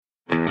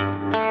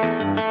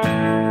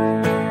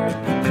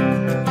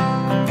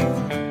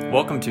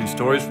Welcome to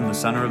Stories from the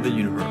Center of the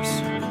Universe,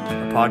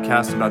 a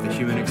podcast about the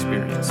human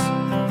experience.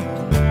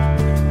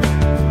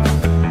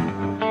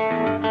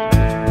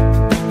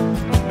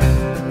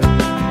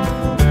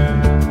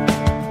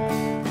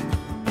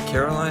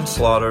 Caroline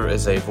Slaughter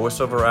is a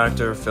voiceover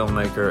actor,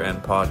 filmmaker,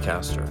 and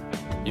podcaster.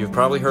 You've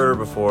probably heard her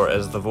before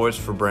as the voice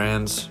for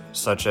brands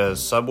such as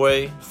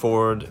Subway,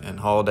 Ford, and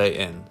Holiday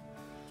Inn.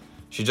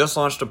 She just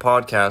launched a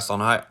podcast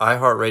on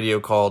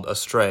iHeartRadio called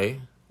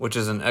Astray, which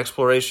is an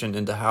exploration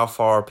into how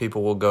far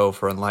people will go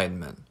for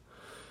enlightenment.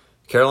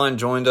 Caroline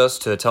joined us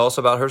to tell us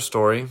about her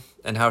story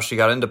and how she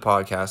got into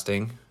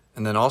podcasting,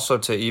 and then also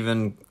to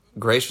even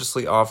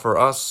graciously offer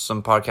us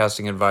some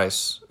podcasting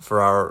advice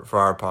for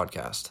our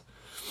podcast.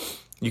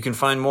 You can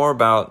find more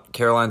about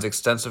Caroline's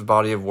extensive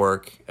body of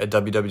work at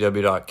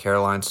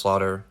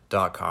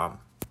www.carolineslaughter.com.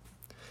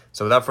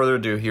 So without further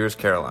ado, here's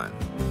Caroline.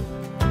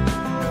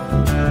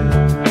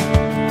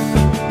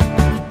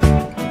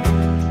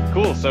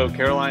 Cool. So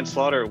Caroline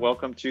Slaughter,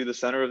 welcome to the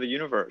Center of the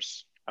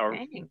Universe.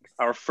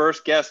 Our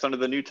first guest under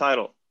the new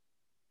title.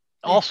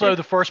 Also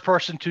the first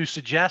person to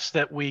suggest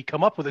that we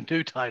come up with a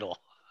new title.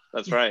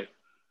 That's right.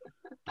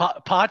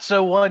 Pod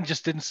So One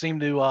just didn't seem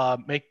to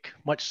make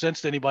much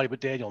sense to anybody but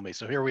Daniel and me.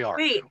 So here we are.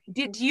 Wait,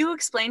 did you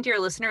explain to your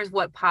listeners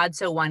what Pod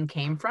So One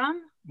came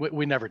from?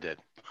 We never did.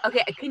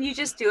 Okay, can you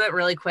just do it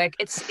really quick?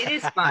 It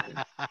is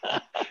fun.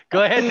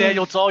 Go ahead,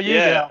 Daniel. It's all you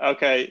now.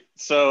 Okay.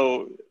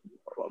 So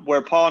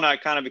where Paul and I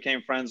kind of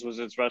became friends was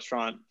this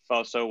restaurant,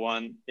 Pod So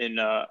One,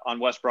 on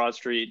West Broad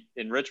Street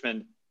in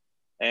Richmond.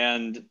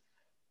 And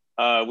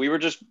we were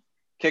just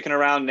kicking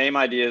around name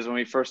ideas when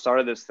we first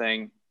started this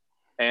thing.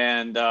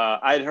 And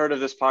I'd heard of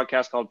this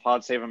podcast called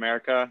Pod Save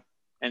America,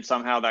 and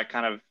somehow that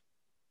kind of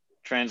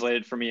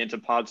translated for me into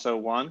Pod So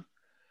One.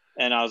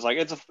 And I was like,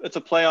 it's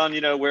a play on,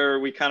 where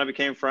we kind of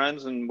became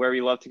friends and where we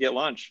love to get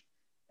lunch.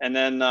 And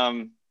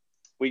then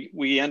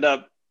we end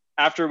up,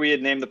 after we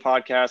had named the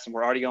podcast and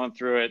we're already going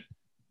through it,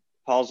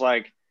 Paul's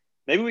like,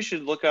 maybe we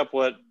should look up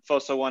what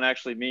Pod So One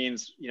actually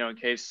means, in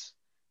case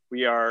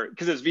we are,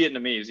 because it's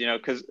Vietnamese,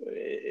 because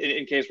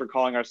in case we're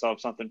calling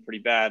ourselves something pretty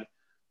bad.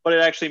 But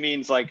it actually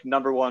means like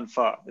number one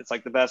pho. It's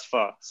like the best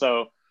pho.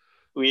 So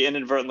we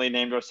inadvertently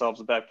named ourselves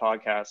the Beck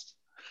Podcast.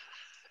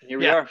 And here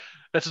we are.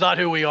 That's not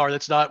who we are.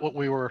 That's not what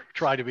we were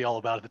trying to be all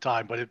about at the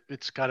time, but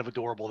it's kind of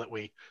adorable that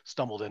we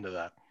stumbled into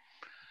that.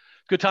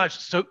 Good times.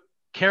 So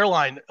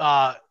Caroline,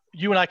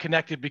 you and I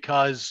connected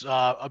because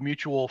a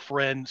mutual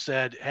friend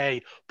said,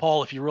 hey,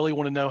 Paul, if you really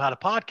want to know how to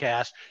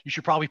podcast, you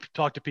should probably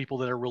talk to people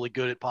that are really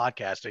good at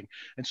podcasting.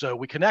 And so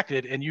we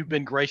connected, and you've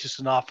been gracious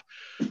enough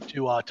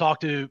to talk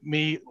to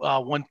me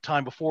one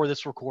time before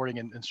this recording,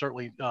 and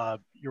certainly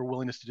your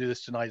willingness to do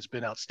this tonight has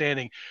been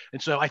outstanding.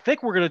 And so I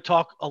think we're going to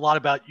talk a lot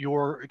about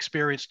your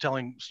experience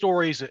telling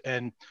stories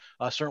and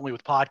certainly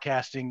with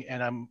podcasting,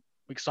 and I'm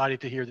excited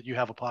to hear that you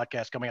have a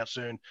podcast coming out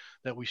soon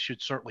that we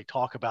should certainly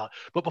talk about.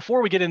 But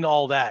before we get into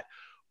all that,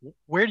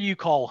 where do you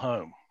call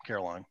home,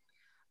 Caroline?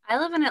 I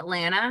live in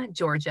Atlanta,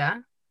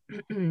 Georgia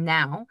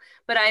now,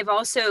 but I've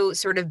also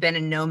sort of been a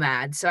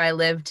nomad. So I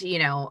lived,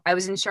 I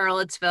was in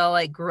Charlottesville.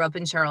 I grew up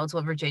in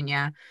Charlottesville,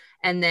 Virginia.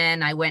 And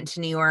then I went to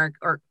New York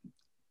or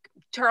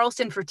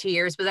Charleston for 2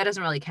 years, but that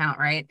doesn't really count,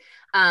 right?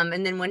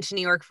 And then went to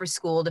New York for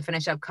school to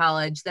finish up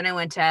college. Then I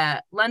went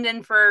to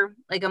London for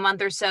like a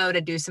month or so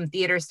to do some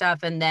theater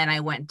stuff. And then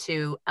I went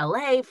to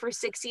LA for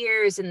 6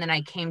 years. And then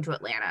I came to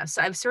Atlanta.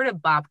 So I've sort of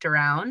bopped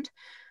around.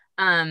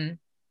 And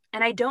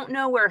I don't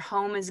know where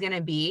home is going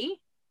to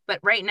be, but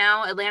right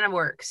now Atlanta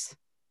works.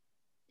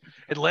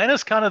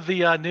 Atlanta's kind of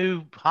the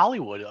new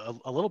Hollywood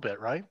a little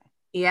bit, right?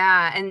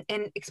 Yeah. And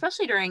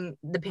especially during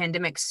the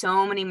pandemic,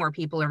 so many more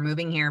people are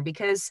moving here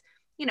because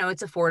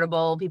it's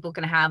affordable. People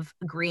can have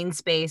green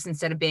space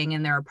instead of being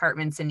in their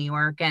apartments in New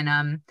York.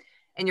 And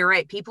you're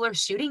right. People are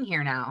shooting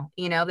here now.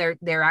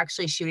 They're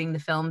actually shooting the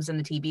films and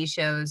the TV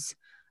shows.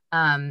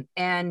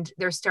 And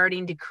they're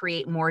starting to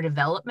create more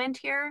development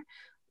here,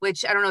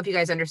 which I don't know if you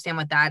guys understand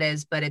what that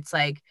is, but it's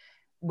like,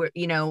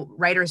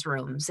 writers'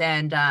 rooms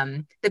and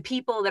the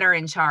people that are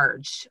in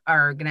charge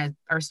are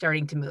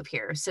starting to move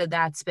here. So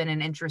that's been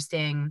an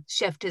interesting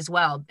shift as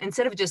well.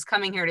 Instead of just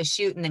coming here to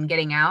shoot and then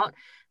getting out,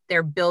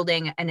 they're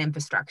building an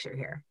infrastructure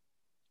here.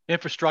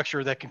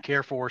 Infrastructure that can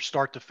care for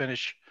start to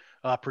finish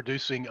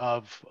producing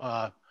of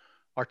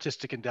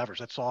artistic endeavors.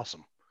 That's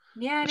awesome.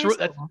 Yeah,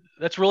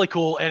 that's really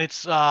cool. And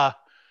it's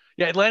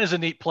Atlanta's a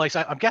neat place.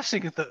 I'm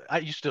guessing I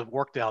used to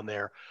work down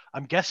there.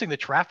 I'm guessing the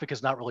traffic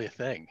is not really a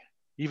thing,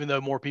 even though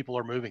more people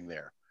are moving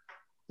there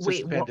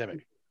since the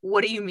pandemic.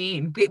 What do you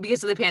mean?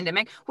 Because of the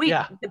pandemic?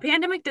 The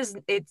pandemic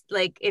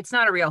it's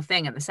not a real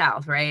thing in the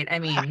South, right? I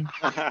mean,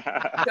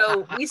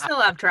 so we still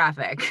have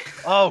traffic.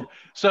 Oh,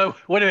 so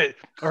wait a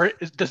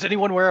minute. Does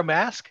anyone wear a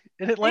mask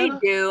in Atlanta?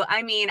 They do.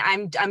 I mean,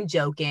 I'm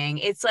joking.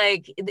 It's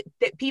like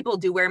people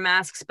do wear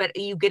masks, but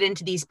you get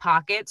into these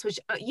pockets,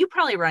 which you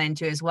probably run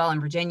into as well in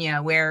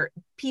Virginia, where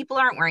people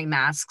aren't wearing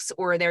masks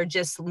or they're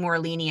just more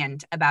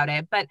lenient about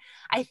it. But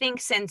I think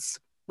since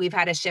we've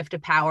had a shift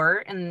of power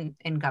in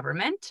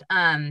government,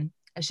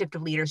 a shift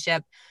of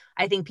leadership.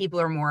 I think people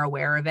are more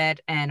aware of it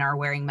and are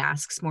wearing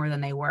masks more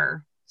than they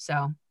were.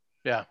 So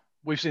yeah,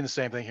 we've seen the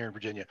same thing here in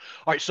Virginia.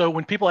 All right, so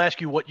when people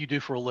ask you what you do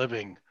for a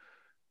living,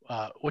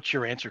 what's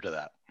your answer to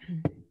that?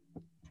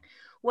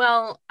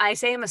 Well, I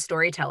say I'm a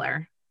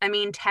storyteller. I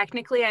mean,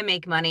 technically, I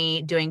make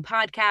money doing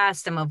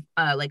podcasts. I'm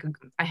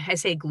I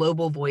say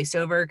global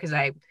voiceover because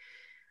I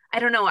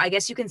don't know. I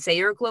guess you can say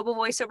you're a global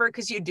voiceover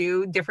because you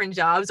do different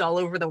jobs all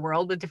over the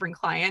world with different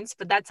clients,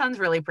 but that sounds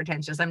really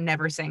pretentious. I'm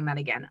never saying that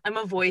again. I'm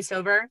a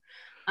voiceover.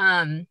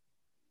 And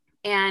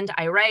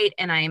I write,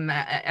 and I'm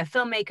a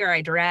filmmaker.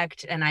 I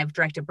direct, and I've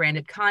directed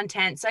branded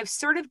content. So I've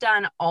sort of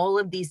done all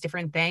of these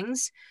different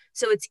things.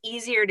 So it's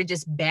easier to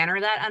just banner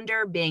that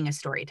under being a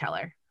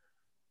storyteller.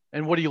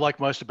 And what do you like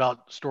most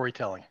about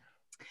storytelling?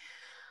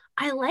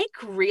 I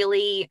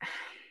really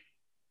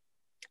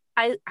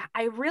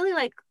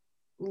like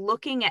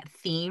looking at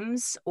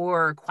themes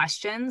or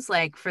questions.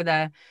 Like for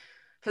the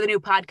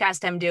new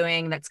podcast I'm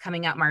doing that's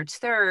coming out March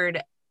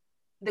 3rd,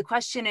 the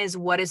question is,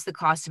 what is the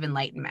cost of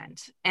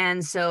enlightenment?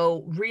 And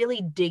so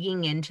really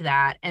digging into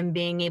that and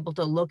being able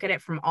to look at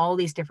it from all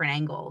these different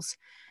angles.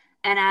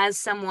 And as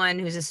someone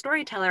who's a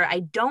storyteller, I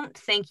don't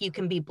think you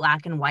can be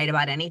black and white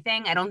about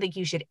anything. I don't think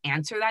you should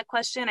answer that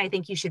question. I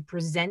think you should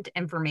present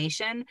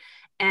information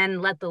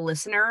and let the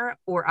listener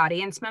or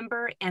audience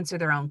member answer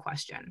their own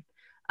question.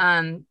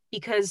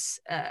 Because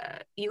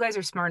you guys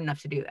are smart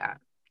enough to do that,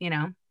 you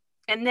know?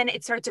 And then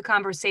it starts a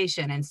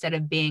conversation instead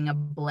of being a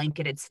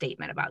blanketed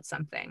statement about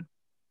something.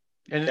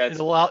 And it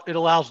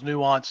allows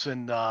nuance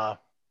and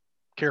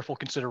careful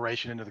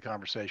consideration into the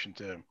conversation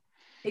too.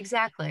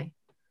 Exactly.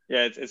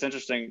 Yeah, it's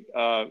interesting.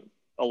 A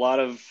lot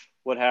of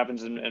what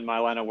happens in my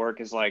line of work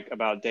is like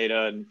about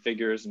data and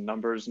figures and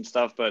numbers and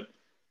stuff. But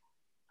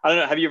I don't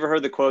know. Have you ever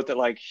heard the quote that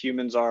like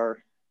humans are,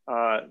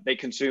 they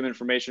consume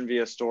information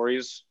via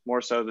stories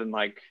more so than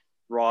like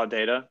raw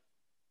data?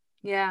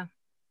 Yeah.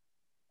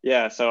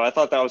 Yeah. So I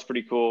thought that was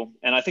pretty cool.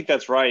 And I think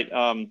that's right.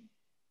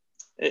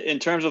 In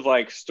terms of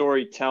like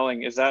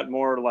storytelling, is that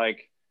more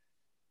like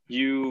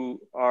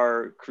you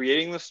are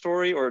creating the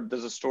story, or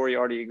does the story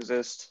already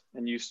exist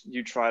and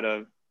you try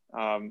to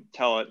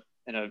tell it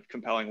in a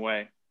compelling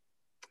way?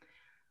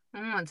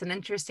 It's an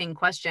interesting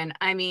question.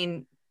 I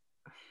mean,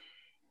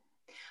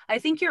 I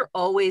think you're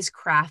always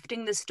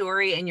crafting the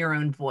story in your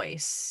own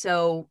voice.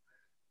 So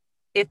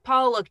if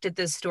Paul looked at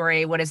this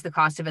story, what is the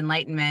cost of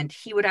enlightenment?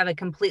 He would have a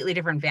completely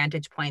different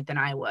vantage point than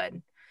I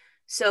would.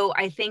 So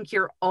I think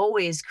you're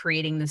always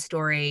creating the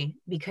story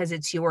because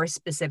it's your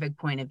specific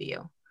point of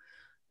view.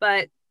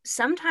 But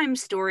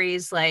sometimes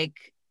stories,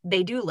 like,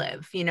 they do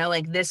live, you know,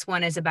 like this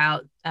one is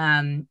about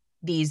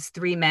these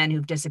 3 men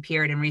who've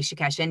disappeared in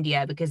Rishikesh,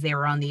 India, because they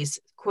were on these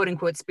quote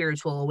unquote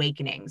spiritual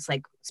awakenings,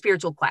 like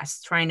spiritual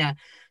quests, trying to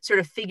sort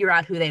of figure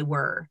out who they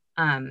were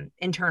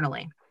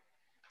internally.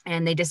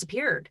 And they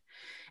disappeared.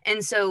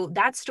 And so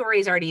that story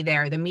is already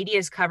there. The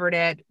media's covered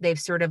it. They've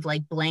sort of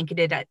like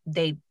blanketed it.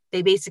 They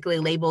basically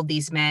labeled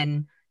these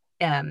men.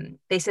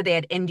 They said they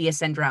had India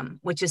syndrome,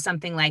 which is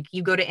something like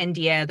you go to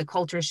India, the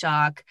culture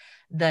shock,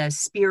 the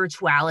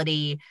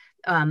spirituality,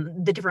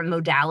 the different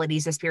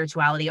modalities of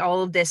spirituality,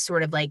 all of this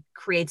sort of like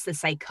creates the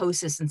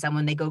psychosis in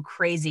someone. They go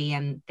crazy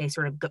and they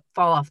sort of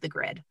fall off the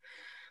grid.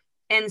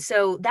 And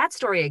so that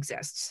story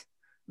exists.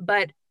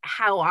 But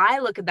how I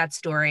look at that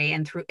story,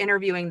 and through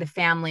interviewing the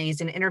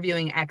families and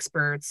interviewing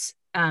experts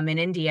in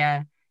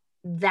India,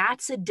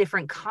 that's a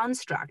different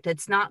construct.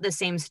 It's not the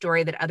same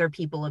story that other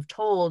people have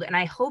told. And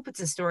I hope it's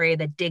a story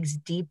that digs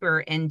deeper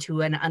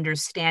into an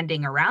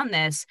understanding around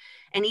this.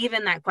 And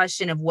even that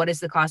question of what is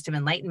the cost of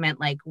enlightenment?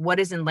 Like, what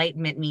does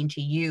enlightenment mean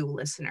to you,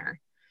 listener?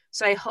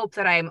 So I hope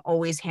that I'm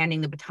always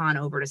handing the baton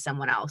over to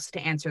someone else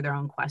to answer their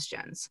own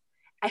questions.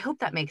 I hope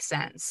that makes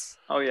sense.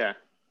 Oh, yeah,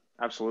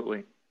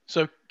 absolutely.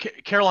 So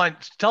Caroline,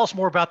 tell us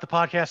more about the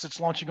podcast that's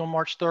launching on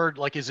March 3rd.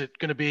 Like, is it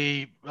going to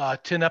be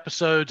 10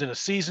 episodes in a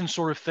season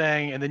sort of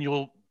thing, and then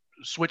you'll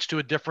switch to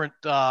a different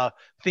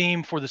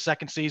theme for the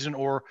second season,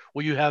 or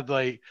will you have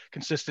a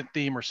consistent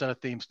theme or set of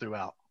themes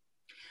throughout?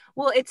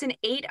 Well, it's an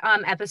 8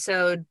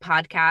 episode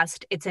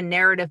podcast. It's a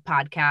narrative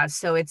podcast.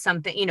 So it's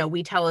something, you know,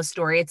 we tell a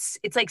story. It's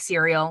like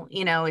Serial,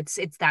 you know, it's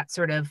that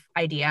sort of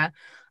idea.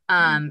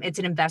 It's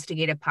an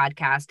investigative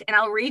podcast. And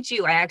I'll read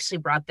you, I actually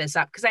brought this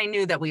up because I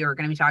knew that we were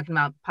going to be talking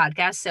about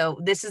podcasts. So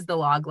this is the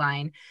log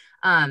line.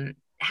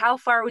 How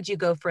far would you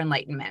go for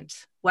enlightenment?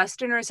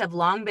 Westerners have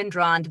long been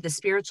drawn to the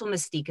spiritual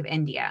mystique of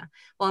India,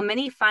 while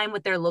many find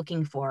what they're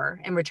looking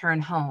for and return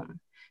home.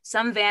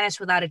 Some vanish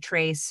without a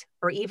trace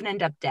or even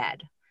end up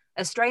dead.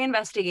 Astray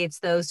investigates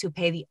those who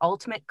pay the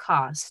ultimate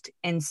cost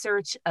in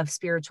search of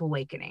spiritual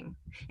awakening.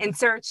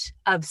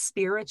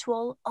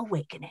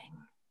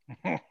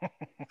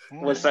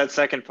 What's that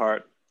second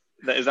part?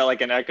 Is that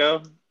like an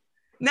echo?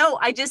 No,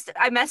 I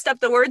messed up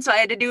the word, so I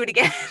had to do it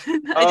again.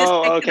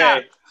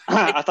 Okay.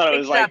 I thought it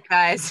was like,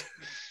 guys.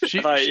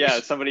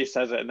 Somebody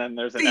says it and then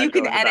there's an echo. You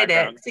can edit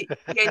it. See,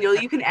 Daniel,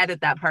 you can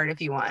edit that part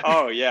if you want.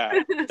 Oh yeah,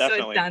 definitely.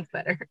 So it sounds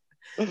better.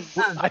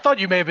 I thought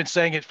you may have been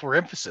saying it for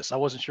emphasis. I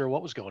wasn't sure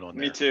what was going on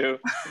there. Me too.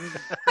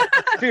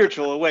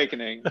 Spiritual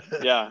awakening.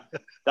 Yeah,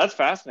 that's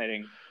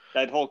fascinating.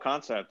 That whole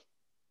concept.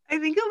 I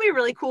think it'll be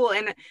really cool.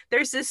 And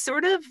there's this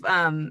sort of,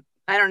 I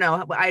don't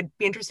know, I'd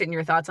be interested in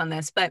your thoughts on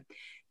this, but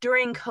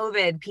during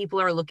COVID,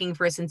 people are looking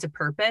for a sense of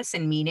purpose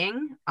and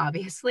meaning,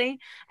 obviously.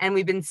 And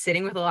we've been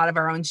sitting with a lot of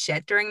our own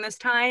shit during this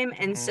time.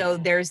 And so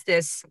there's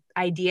this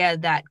idea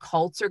that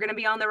cults are going to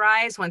be on the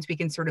rise once we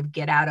can sort of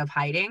get out of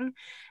hiding.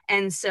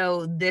 And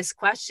so this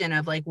question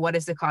of like, what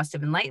is the cost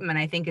of enlightenment,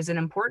 I think is an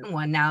important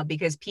one now,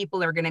 because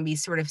people are going to be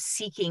sort of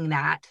seeking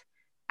that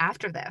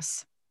after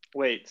this.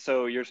 Wait,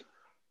 so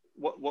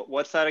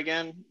what's that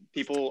again?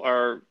 People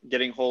are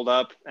getting holed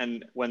up,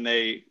 and when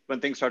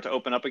things start to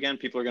open up again,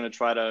 people are going to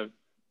try to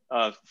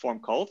form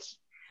cults?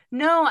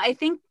 No, I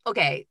think,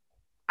 okay,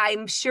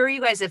 I'm sure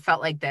you guys have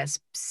felt like this.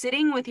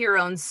 Sitting with your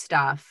own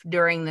stuff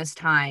during this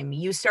time,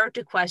 you start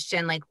to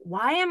question, like,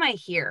 why am I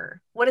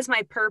here? What is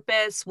my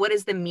purpose? What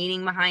is the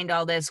meaning behind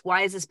all this?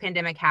 Why is this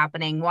pandemic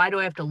happening? Why do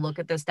I have to look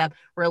at this stuff?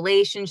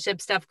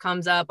 Relationship stuff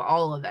comes up,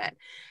 all of it.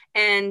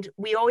 And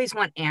we always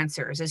want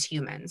answers as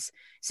humans.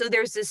 So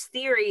there's this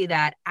theory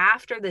that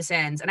after this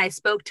ends, and I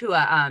spoke to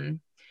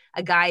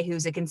a guy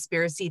who's a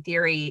conspiracy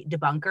theory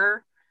debunker.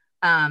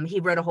 He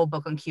wrote a whole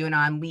book on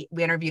QAnon. We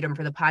interviewed him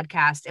for the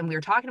podcast, and we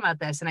were talking about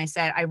this. And I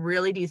said, I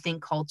really do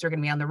think cults are going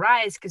to be on the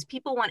rise, because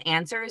people want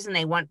answers and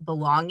they want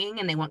belonging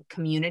and they want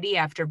community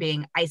after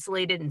being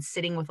isolated and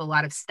sitting with a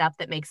lot of stuff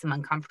that makes them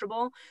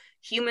uncomfortable.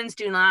 Humans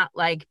do not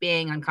like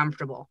being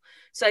uncomfortable.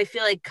 So I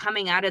feel like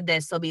coming out of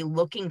this, they'll be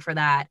looking for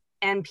that.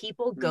 And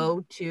people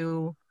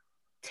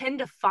tend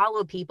to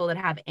follow people that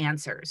have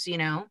answers, you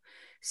know?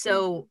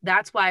 So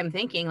that's why I'm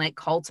thinking like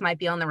cults might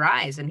be on the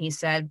rise. And he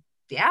said,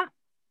 yeah,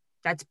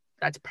 that's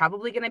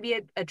probably going to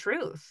be a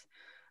truth.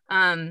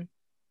 So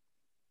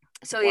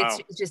wow.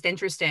 It's just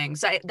interesting.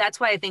 So that's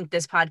why I think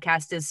this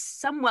podcast is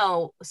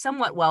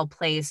somewhat well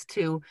placed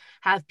to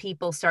have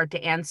people start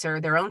to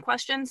answer their own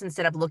questions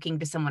instead of looking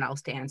to someone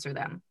else to answer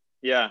them.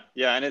 Yeah.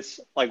 And it's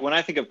like, when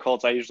I think of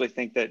cults, I usually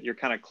think that you're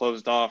kind of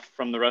closed off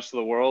from the rest of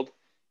the world.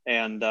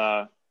 And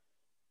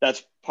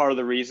that's part of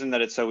the reason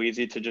that it's so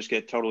easy to just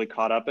get totally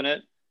caught up in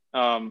it.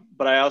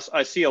 But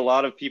I see a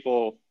lot of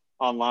people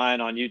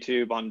online, on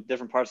YouTube, on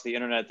different parts of the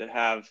internet that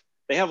have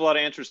a lot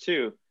of answers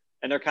too.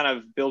 And they're kind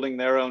of building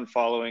their own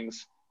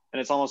followings. And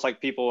it's almost like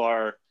people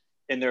are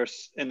in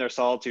their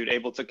solitude,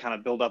 able to kind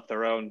of build up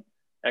their own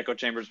echo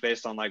chambers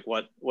based on like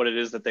what it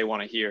is that they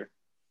want to hear.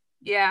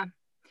 Yeah.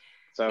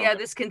 So yeah,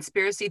 this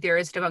conspiracy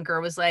theorist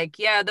debunker was like,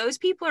 yeah, those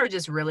people are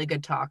just really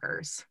good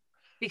talkers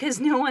because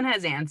no one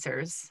has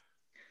answers,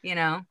 you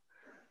know?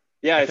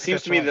 Yeah, it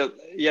seems to me that,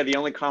 the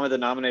only common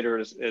denominator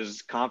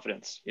is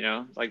confidence, you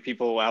know, like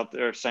people out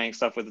there saying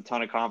stuff with a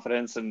ton of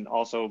confidence and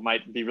also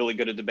might be really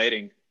good at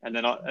debating. And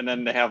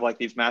then they have like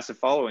these massive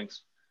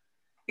followings.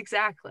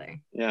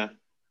 Exactly. Yeah.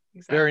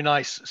 Exactly. Very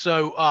nice.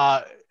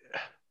 So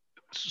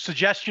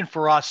suggestion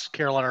for us,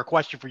 Caroline, or a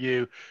question for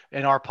you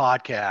in our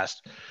podcast.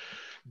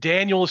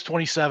 Daniel is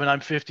 27. I'm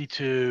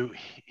 52.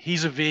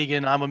 He's a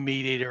vegan. I'm a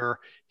meat eater.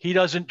 He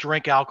doesn't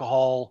drink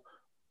alcohol.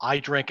 I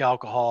drink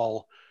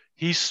alcohol.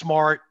 He's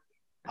smart.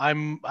 I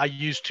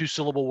use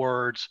 2-syllable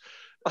words.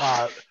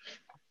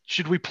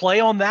 Should we play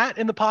on that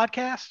in the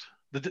podcast?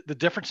 The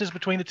differences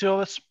between the two of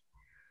us?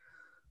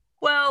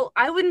 Well,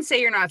 I wouldn't say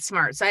you're not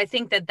smart. So I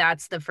think that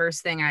that's the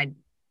first thing I'd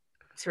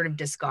sort of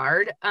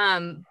discard.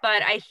 But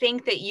I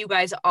think that you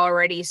guys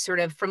already sort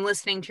of, from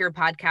listening to your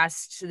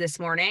podcast this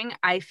morning,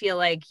 I feel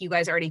like you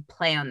guys already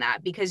play on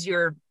that because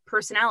your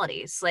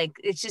personalities, like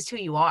it's just who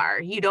you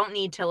are. You don't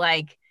need to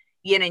like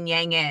yin and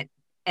yang it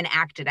and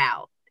act it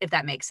out, if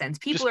that makes sense.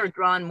 People are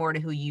drawn more to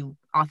who you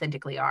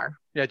authentically are.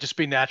 Yeah, just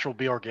be natural,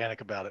 be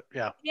organic about it.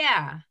 Yeah.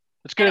 Yeah.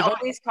 It's good. And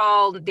always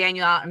call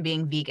Daniel out on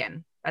being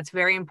vegan. That's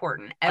very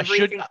important.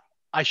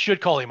 I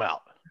should call him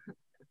out.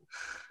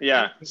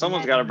 Yeah,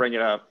 someone's got to bring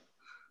it up.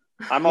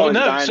 I'm always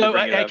dying to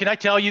bring it up. Can I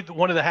tell you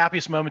one of the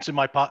happiest moments in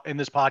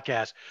this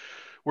podcast?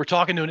 We're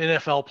talking to an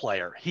NFL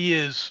player.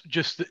 He's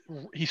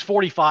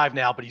 45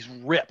 now, but he's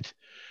ripped.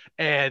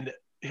 And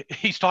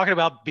he's talking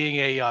about being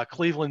a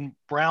Cleveland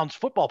Browns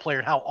football player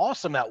and how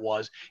awesome that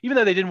was. Even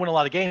though they didn't win a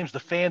lot of games, the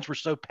fans were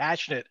so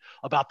passionate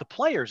about the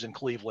players in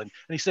Cleveland.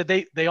 And he said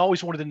they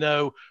always wanted to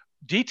know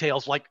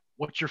details like,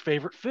 what's your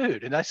favorite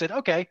food? And I said,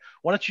 okay,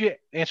 why don't you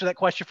answer that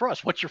question for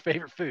us? What's your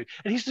favorite food?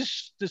 And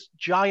he's this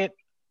giant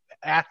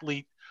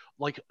athlete,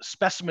 like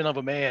specimen of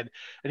a man.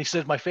 And he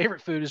said, my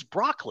favorite food is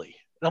broccoli.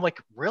 And I'm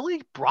like,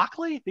 really?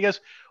 Broccoli? He goes,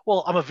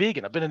 well, I'm a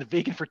vegan. I've been a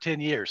vegan for 10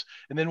 years.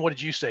 And then what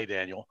did you say,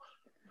 Daniel?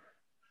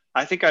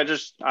 I think I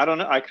don't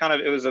know.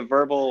 It was a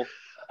verbal,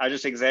 I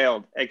just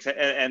exhaled and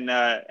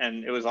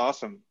it was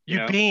awesome.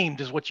 You beamed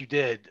is what you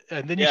did.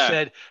 And then you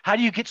said, how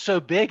do you get so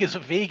big as a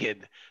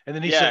vegan? And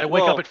then he said, I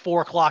wake up at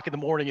 4:00 in the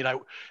morning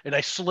and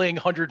I sling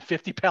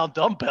 150-pound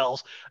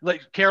dumbbells,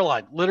 like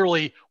Caroline,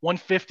 literally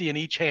 150 in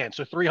each hand.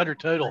 So 300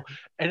 total.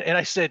 And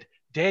I said,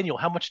 Daniel,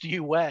 how much do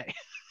you weigh?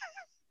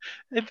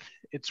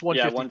 It's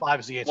 155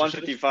 is the answer.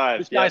 155.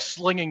 This guy's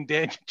slinging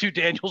two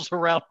Daniels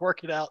around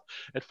working out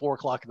at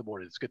 4:00 in the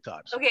morning. It's good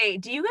times. Okay,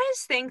 do you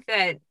guys think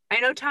that, I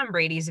know Tom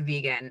Brady's a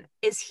vegan.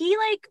 Is he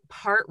like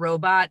part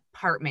robot,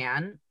 part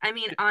man? I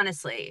mean,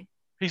 honestly.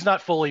 He's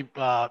not fully,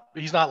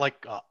 he's not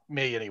like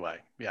me anyway.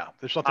 Yeah,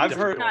 there's something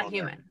different going on. Not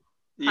human.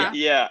 Huh?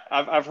 Yeah,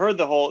 I've heard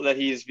the whole that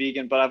he's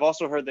vegan, but I've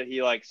also heard that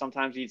he like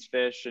sometimes eats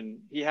fish, and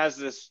he has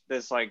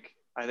this like,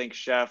 I think,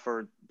 chef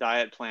or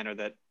diet planner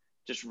that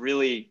just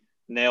really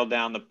nailed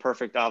down the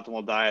perfect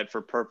optimal diet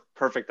for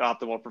perfect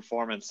optimal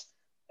performance,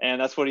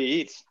 and that's what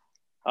he eats.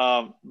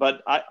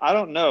 But I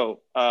don't know,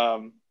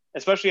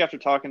 especially after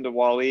talking to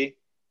Wally,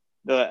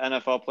 the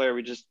NFL player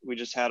we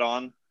just had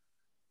on.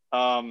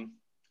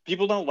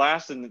 People don't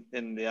last in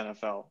the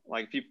NFL.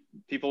 Like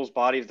people's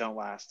bodies don't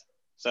last.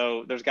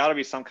 So there's got to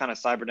be some kind of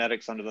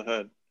cybernetics under the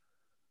hood.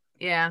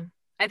 Yeah.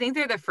 I think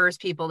they're the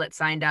first people that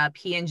signed up,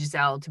 he and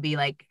Giselle, to be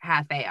like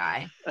half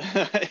AI,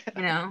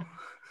 you know?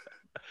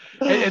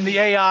 And the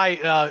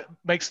AI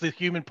makes the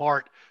human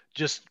part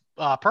just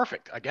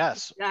perfect, I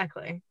guess.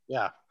 Exactly.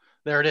 Yeah,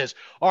 there it is.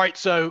 All right.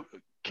 So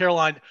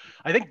Caroline,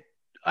 I think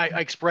I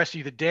expressed to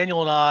you that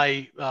Daniel and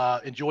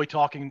I enjoy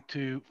talking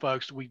to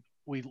folks. We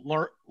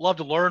love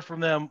to learn from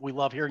them. We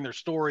love hearing their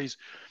stories.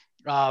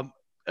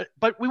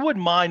 But we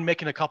wouldn't mind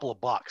making a couple of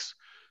bucks.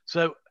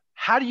 So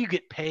how do you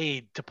get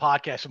paid to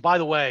podcast? And by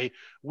the way,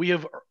 we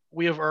have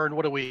earned,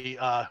 what are we?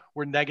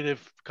 We're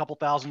negative a couple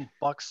 $1,000.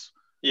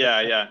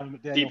 Yeah.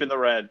 Deep in the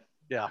red.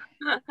 Yeah.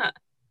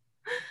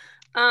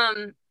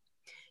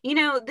 You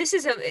know, this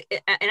is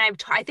and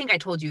I think I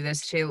told you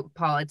this too,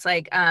 Paul. It's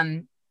like,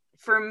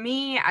 for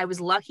me, I was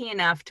lucky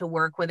enough to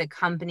work with a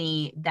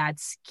company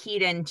that's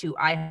keyed into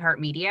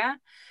iHeartMedia.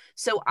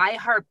 So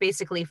iHeart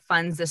basically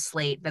funds the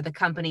slate that the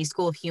company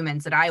School of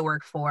Humans that I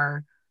work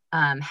for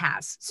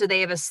has. So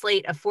they have a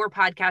slate of 4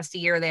 podcasts a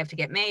year they have to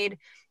get made.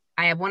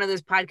 I have one of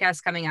those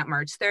podcasts coming out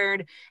March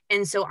 3rd.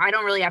 And so I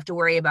don't really have to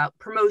worry about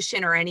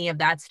promotion or any of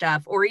that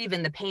stuff, or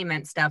even the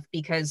payment stuff,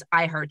 because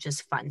iHeart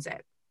just funds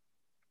it.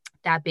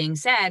 That being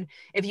said,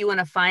 if you want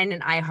to find an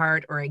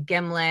iHeart or a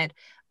Gimlet,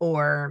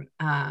 or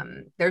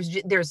there's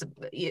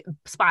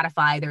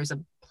Spotify, there's a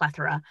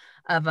plethora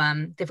of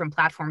different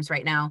platforms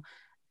right now.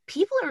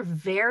 People are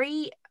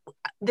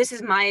this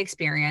is my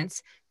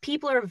experience,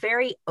 people are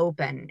very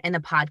open in the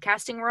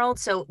podcasting world.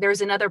 So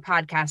there's another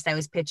podcast I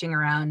was pitching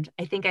around.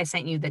 I think I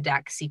sent you the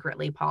deck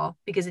secretly, Paul,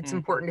 because it's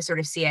important to sort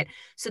of see it.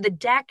 So the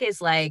deck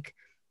is like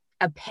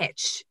a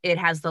pitch. It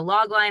has the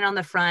log line on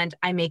the front.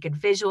 I make it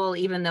visual,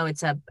 even though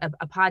it's a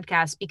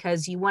podcast,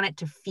 because you want it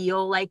to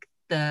feel like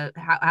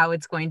how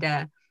it's going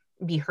to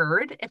be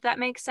heard, if that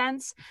makes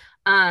sense.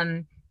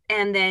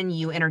 And then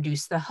you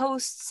introduce the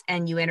hosts,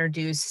 and you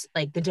introduce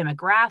like the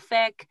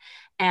demographic.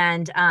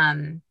 And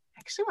I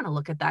actually want to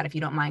look at that, if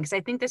you don't mind, because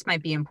I think this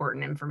might be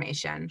important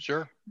information.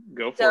 Sure.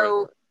 Go for it.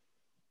 So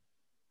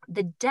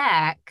the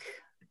deck,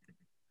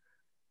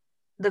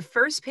 the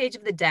first page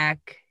of the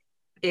deck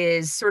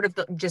is sort of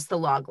just the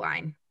log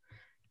line.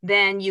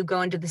 Then you go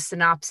into the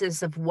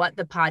synopsis of what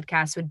the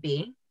podcast would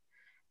be.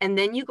 And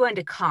then you go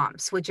into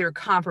comps, which are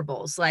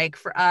comparables. Like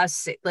for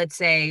us, let's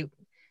say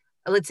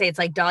it's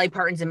like Dolly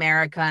Parton's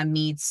America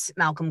meets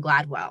Malcolm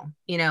Gladwell,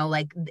 you know,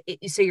 like,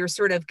 so you're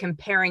sort of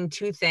comparing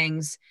two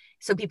things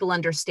so people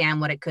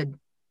understand what it could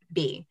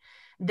be.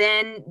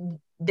 Then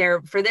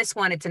for this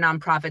one, it's a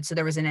nonprofit. So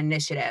there was an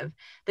initiative.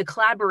 The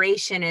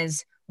collaboration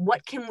is,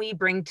 what can we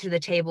bring to the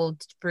table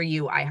for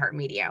you,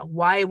 iHeartMedia?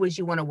 Why would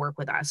you want to work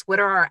with us? What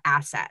are our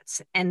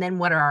assets? And then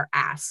what are our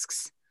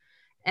asks?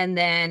 And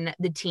then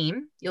the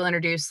team, you'll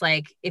introduce,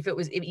 like, if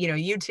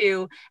you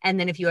two, and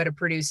then if you had a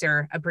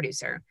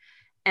producer.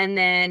 And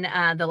then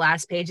the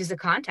last page is a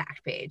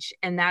contact page.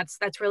 And that's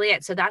really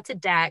it. So that's a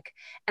deck.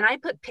 And I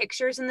put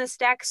pictures in this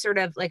deck, sort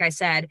of, like I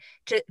said,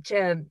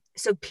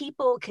 so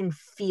people can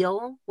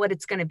feel what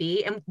it's going to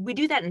be. And we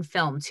do that in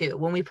film too.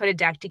 When we put a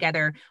deck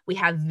together, we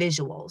have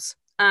visuals.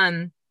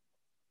 I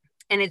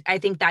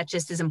think that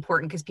just is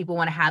important, because people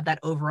want to have that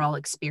overall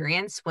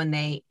experience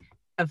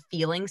of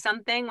feeling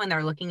something when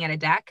they're looking at a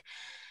deck.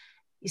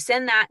 You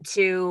send that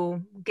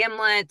to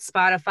Gimlet,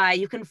 Spotify.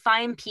 You can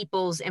find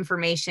people's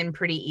information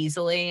pretty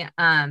easily.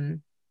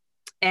 And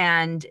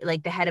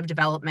like the head of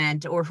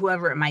development, or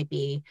whoever it might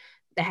be,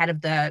 the head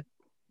of the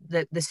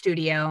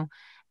studio.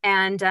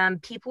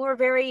 And people are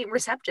very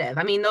receptive.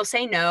 I mean, they'll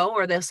say no,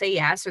 or they'll say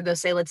yes, or they'll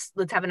say, let's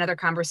have another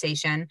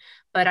conversation.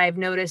 But I've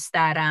noticed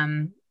that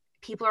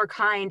people are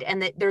kind,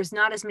 and that there's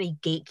not as many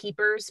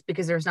gatekeepers,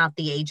 because there's not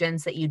the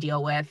agents that you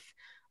deal with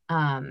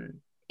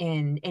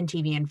in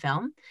TV and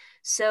film.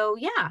 So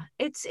yeah,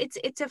 it's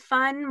a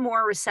fun,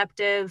 more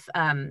receptive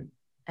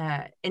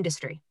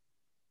industry.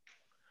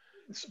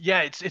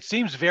 Yeah, it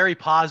seems very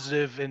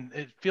positive, and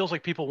it feels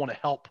like people want to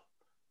help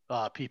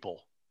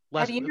people.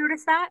 Have you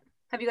noticed that?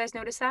 Have you guys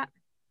noticed that?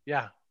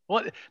 Yeah.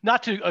 Well,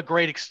 not to a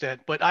great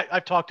extent, but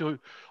I've talked to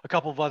a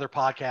couple of other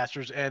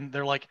podcasters, and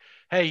they're like,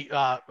 "Hey,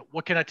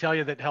 what can I tell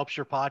you that helps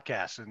your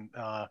podcast?" And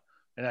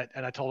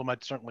I told them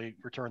I'd certainly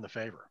return the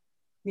favor.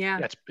 Yeah.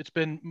 It's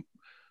been.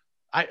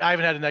 I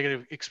haven't had a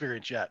negative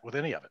experience yet with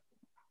any of it.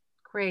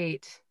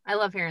 Great. I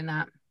love hearing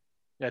that.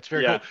 Yeah, it's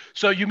very cool.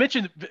 So you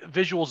mentioned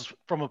visuals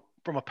from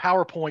a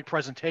PowerPoint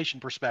presentation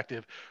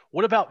perspective.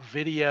 What about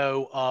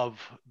video of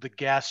the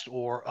guest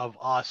or of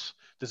us?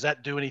 Does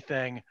that do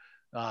anything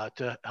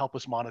to help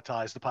us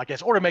monetize the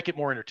podcast or to make it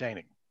more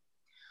entertaining?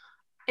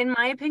 In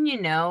my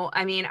opinion, no.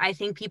 I mean, I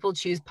think people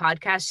choose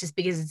podcasts just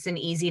because it's an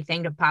easy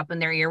thing to pop in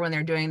their ear when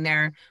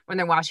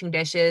they're washing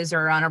dishes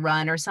or on a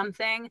run or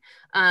something.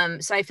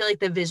 So I feel like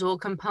the visual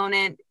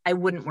component, I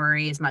wouldn't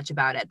worry as much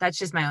about it. That's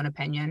just my own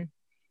opinion.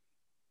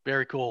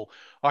 Very cool.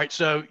 All right.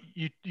 So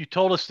you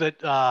told us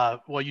that,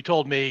 you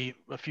told me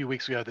a few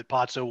weeks ago that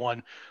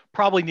Pod01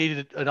 probably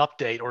needed an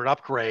update or an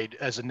upgrade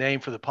as a name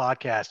for the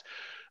podcast.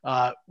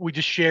 We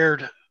just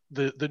shared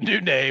the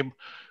new name.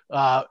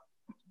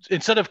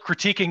 Instead of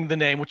critiquing the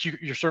name, which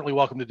you're certainly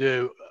welcome to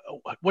do,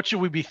 what should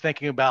we be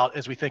thinking about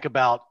as we think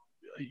about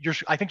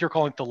I think you're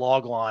calling it the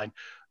log line,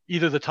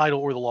 either the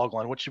title or the log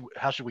line.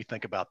 How should we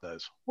think about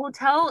those? Well,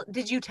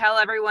 did you tell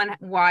everyone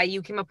why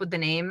you came up with the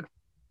name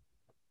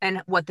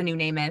and what the new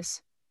name is?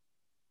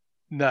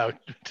 No,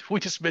 we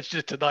just mentioned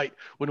it tonight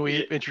when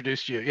we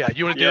introduced you. Yeah.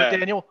 You want to do it,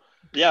 Daniel?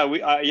 Yeah,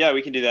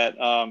 we can do that.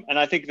 And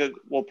I think that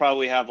we'll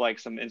probably have like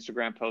some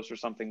Instagram posts or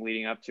something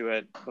leading up to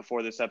it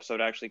before this episode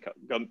actually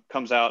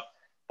comes out.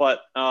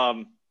 But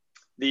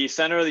the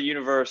Center of the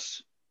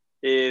Universe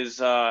is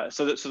so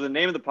the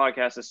name of the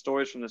podcast is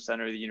Stories from the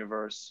Center of the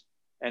Universe,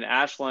 and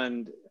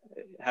Ashland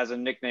has a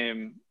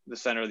nickname, the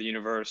Center of the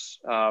Universe,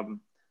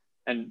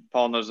 and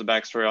Paul knows the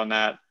backstory on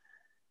that.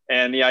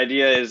 And the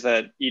idea is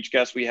that each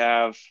guest we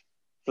have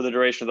for the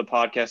duration of the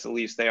podcast, at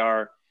least,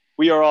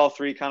 we are all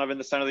three kind of in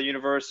the center of the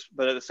universe,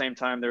 but at the same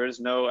time, there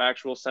is no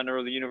actual center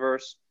of the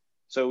universe.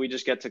 So we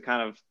just get to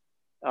kind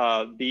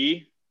of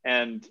be,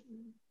 and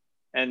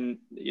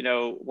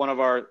one of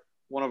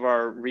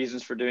our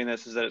reasons for doing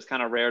this is that it's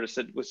kind of rare to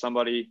sit with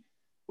somebody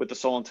with the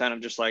sole intent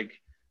of just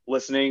like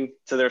listening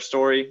to their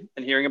story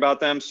and hearing about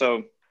them.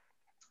 So,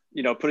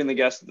 putting the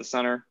guest at the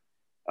center,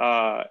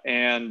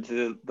 and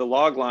the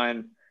log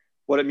line,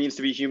 what it means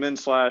to be human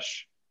 /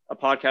 a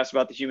podcast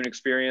about the human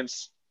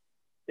experience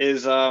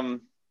is,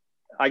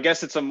 I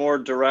guess it's a more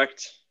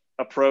direct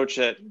approach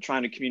at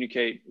trying to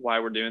communicate why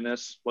we're doing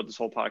this, what this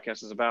whole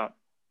podcast is about.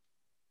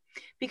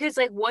 Because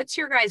what's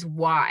your guys'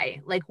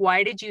 why?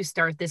 Why did you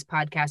start this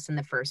podcast in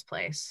the first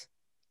place?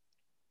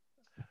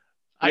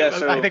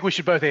 I think we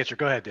should both answer.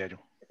 Go ahead, Daniel.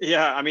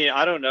 Yeah. I mean,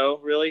 I don't know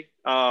really.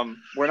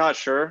 We're not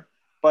sure,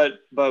 but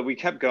we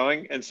kept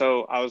going. And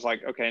so I was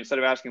like, okay, instead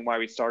of asking why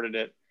we started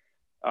it,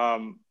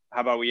 how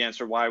about we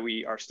answer why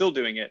we are still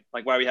doing it?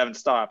 Like why we haven't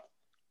stopped.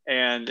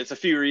 And it's a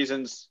few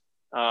reasons.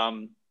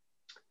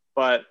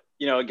 But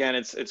again,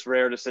 it's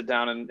rare to sit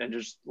down and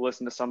just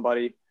listen to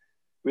somebody.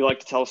 We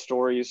like to tell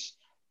stories,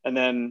 and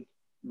then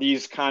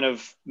these kind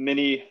of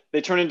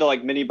they turn into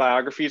like mini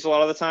biographies a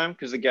lot of the time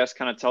because the guest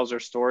kind of tells their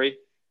story.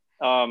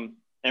 And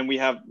we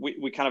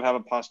kind of have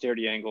a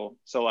posterity angle.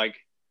 So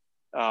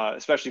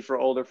especially for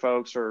older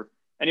folks or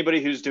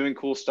anybody who's doing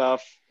cool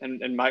stuff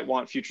and might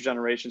want future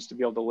generations to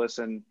be able to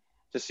listen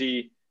to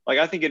see,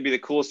 I think it'd be the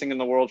coolest thing in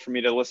the world for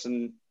me to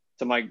listen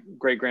to my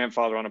great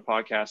grandfather on a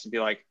podcast and be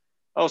like,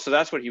 oh, so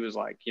that's what he was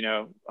like,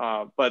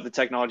 but the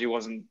technology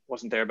wasn't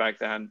there back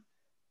then.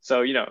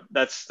 So,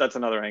 that's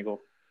another angle.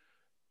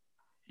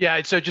 Yeah.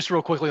 And so just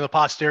real quickly on the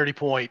posterity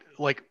point,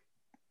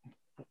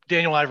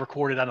 Daniel and I have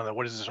recorded, I don't know,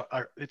 what is this?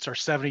 It's our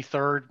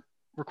 73rd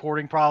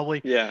recording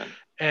probably. Yeah.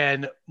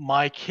 And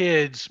my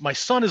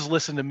son has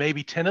listened to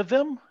maybe 10 of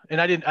them. And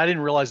I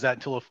didn't realize that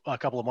until a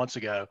couple of months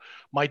ago.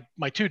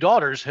 My two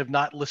daughters have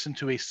not listened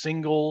to a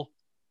single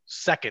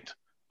second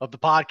of the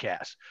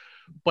podcast.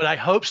 But I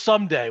hope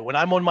someday when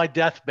I'm on my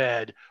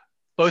deathbed,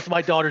 both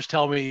my daughters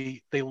tell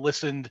me they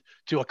listened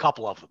to a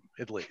couple of them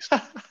at least.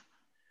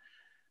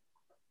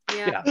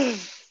 Yeah.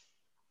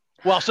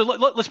 Well, so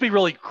let's be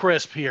really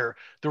crisp here.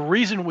 The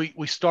reason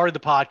we started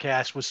the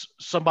podcast was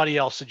somebody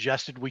else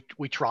suggested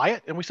we try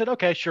it, and we said,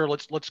 okay, sure,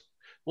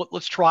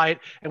 let's try it.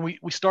 And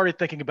we started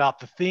thinking about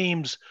the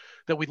themes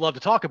that we'd love to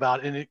talk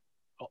about, and it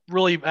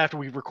really, after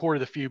we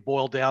recorded a few,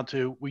 boiled down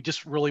to we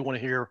just really want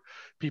to hear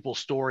people's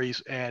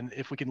stories, and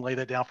if we can lay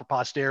that down for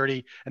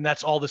posterity, and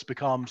that's all this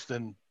becomes,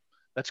 then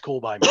that's cool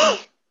by me.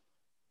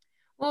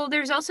 Well,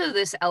 there's also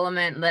this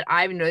element that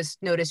I've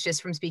noticed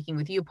just from speaking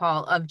with you,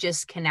 Paul, of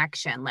just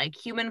connection.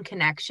 Human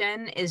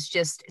connection is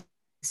just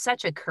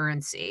such a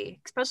currency,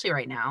 especially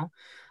right now.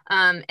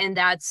 And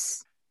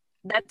that's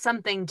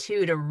something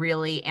too to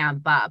really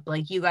amp up.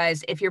 You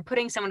guys, if you're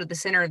putting someone at the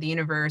center of the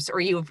universe, or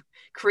you've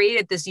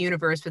created this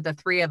universe with the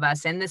three of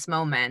us in this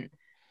moment,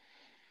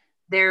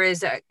 there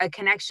is a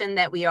connection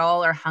that we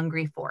all are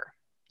hungry for,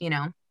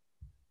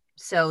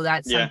 So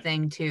that's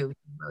something to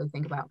really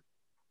think about.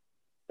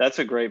 That's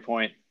a great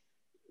point.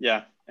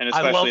 Yeah. And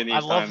especially in these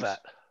times. I love that.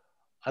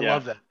 I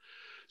love that.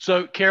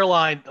 So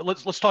Caroline,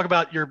 let's talk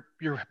about your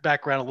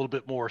background a little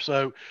bit more.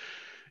 So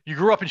you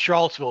grew up in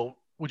Charlottesville.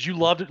 Would you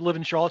love to live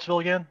in Charlottesville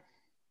again?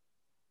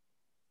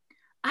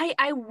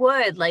 I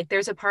would.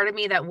 There's a part of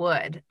me that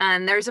would.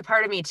 And there's a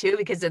part of me too,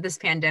 because of this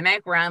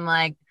pandemic, where I'm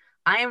like,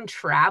 I am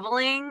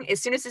traveling.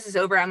 As soon as this is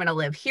over, I'm going to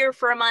live here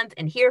for a month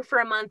and here for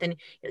a month. And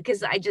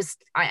because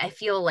I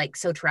feel like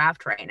so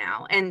trapped right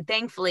now. And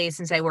thankfully,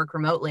 since I work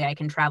remotely, I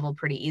can travel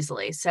pretty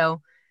easily.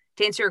 So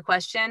to answer your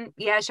question,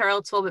 yeah,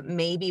 Charlottesville, but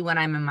maybe when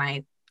I'm in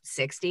my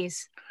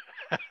 60s.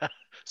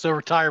 So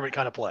retirement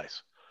kind of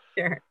place.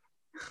 Sure.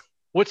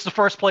 What's the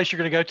first place you're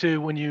going to go to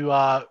when you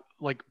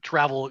like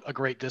travel a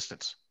great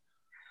distance?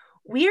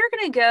 We are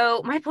going to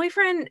go, my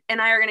boyfriend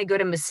and I are going to go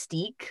to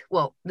Mystique.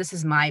 Well, this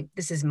is my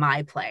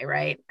play,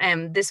 right?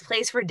 This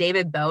place where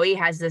David Bowie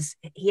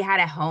he had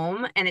a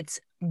home, and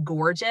it's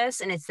gorgeous.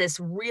 And it's this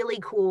really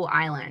cool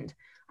island.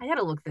 I got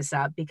to look this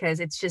up because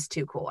it's just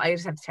too cool. I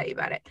just have to tell you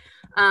about it.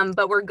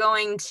 But we're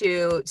going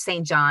to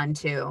St. John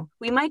too.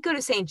 We might go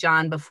to St.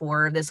 John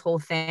before this whole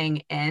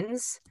thing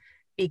ends,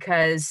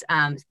 because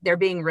they're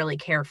being really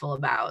careful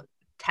about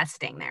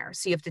testing there.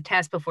 So you have to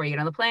test before you get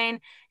on the plane,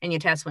 and you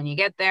test when you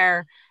get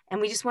there. And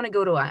we just want to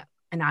go to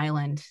an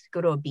island, go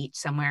to a beach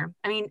somewhere.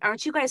 I mean,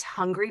 aren't you guys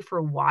hungry for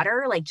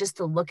water? Like just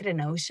to look at an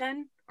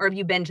ocean? Or have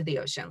you been to the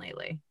ocean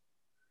lately?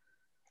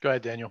 Go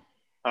ahead, Daniel.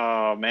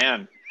 Oh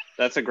man,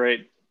 that's a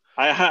great,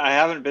 I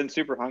haven't been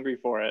super hungry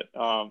for it.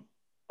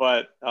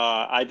 But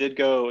I did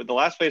go, the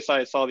last place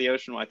I saw the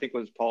ocean, I think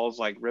was Paul's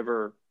like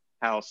river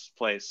house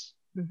place.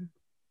 Mm-hmm.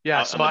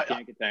 Yeah, so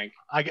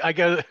I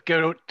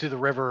go to the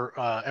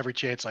river every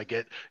chance I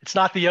get. It's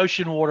not the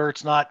ocean water,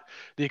 it's not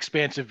the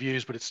expansive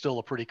views, but it's still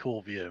a pretty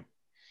cool view.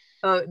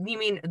 Oh, you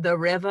mean the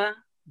river?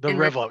 The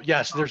river,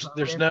 yes.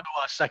 There's no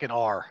second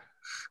R.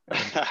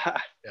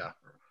 Yeah.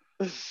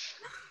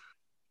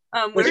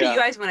 Where do you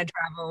guys want to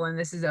travel when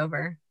this is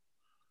over?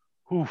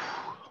 I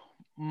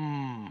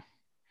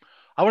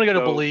want to go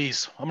to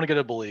Belize. I'm going to go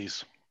to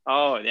Belize.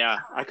 Oh yeah,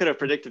 I could have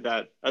predicted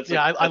that.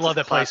 I love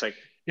that place.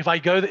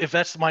 If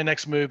that's my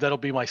next move, that'll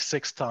be my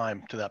 6th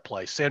time to that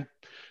place. San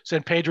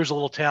Pedro's a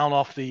little town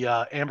off the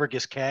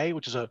Ambergris Caye,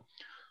 which is a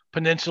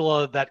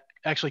peninsula that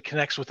actually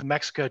connects with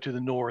Mexico to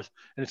the north,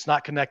 and it's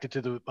not connected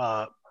to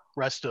the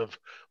rest of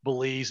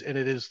Belize. And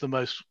it is the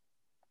most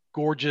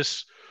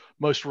gorgeous,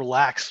 most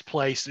relaxed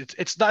place.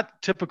 It's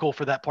not typical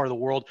for that part of the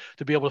world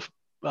to be able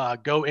to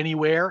go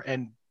anywhere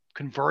and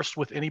converse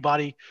with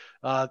anybody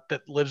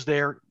that lives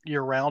there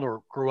year round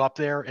or grew up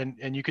there,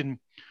 and you can.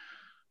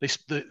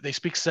 They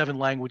speak 7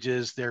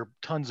 languages. There are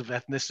tons of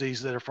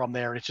ethnicities that are from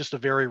there. And it's just a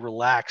very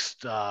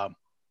relaxed,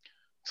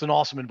 it's an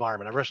awesome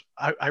environment.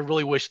 I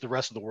really wish the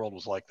rest of the world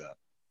was like that.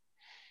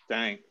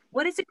 Dang.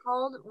 What is it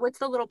called? What's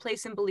the little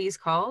place in Belize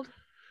called?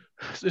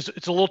 It's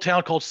a little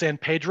town called San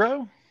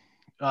Pedro.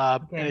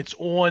 And it's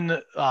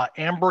on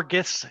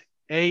Ambergris,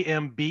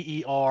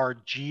 Ambergris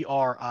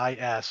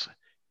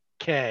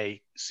Caye,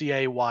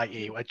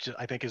 which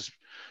I think is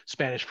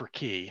Spanish for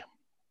key.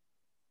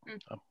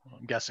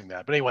 I'm guessing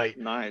that, but anyway,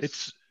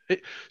 nice.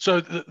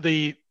 So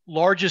the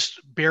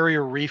largest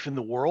barrier reef in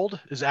the world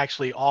is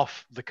actually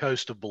off the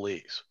coast of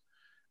Belize,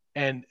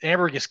 and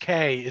Ambergris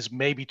Caye is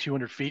maybe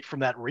 200 feet from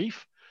that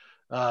reef.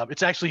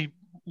 It's actually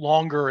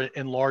longer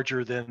and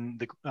larger than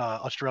the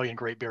Australian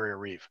Great Barrier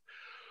Reef.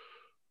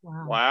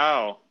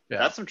 Wow. Yeah.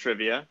 That's some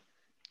trivia.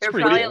 There are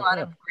probably a lot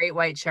of great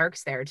white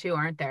sharks there too,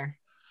 aren't there?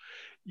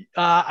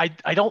 I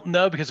don't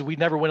know, because we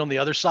never went on the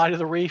other side of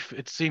the reef.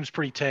 It seems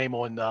pretty tame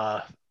on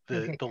the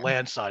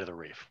land side of the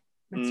reef.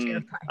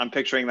 I'm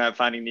picturing that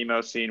Finding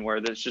Nemo scene where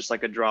there's just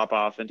like a drop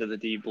off into the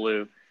deep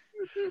blue.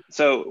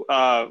 So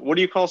what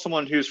do you call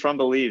someone who's from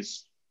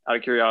Belize, out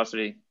of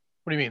curiosity?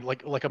 What do you mean?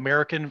 Like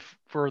American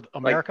for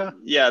America? Like,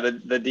 yeah, the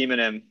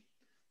demonym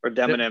or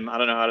demonym. I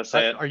don't know how to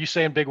say it. Are you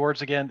saying big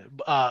words again?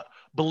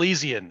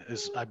 Belizean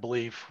is, I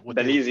believe.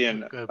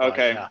 Belizean.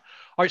 Okay. Yeah. All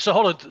right. So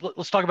hold on.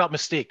 Let's talk about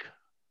Mystique.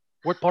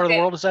 What part of the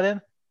world is that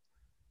in?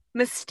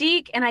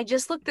 Mystique, and I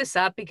just looked this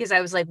up because I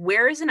was like,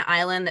 where is an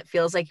island that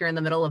feels like you're in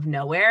the middle of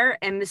nowhere?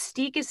 And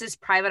Mystique is this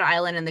private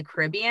island in the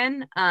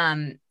Caribbean.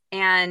 And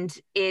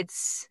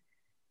it's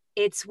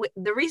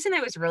the reason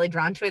I was really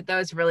drawn to it, though,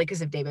 is really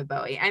because of David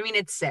Bowie. I mean,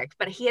 it's sick,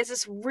 but he has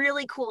this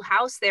really cool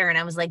house there. And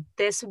I was like,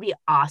 this would be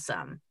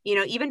awesome,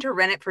 even to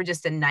rent it for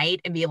just a night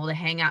and be able to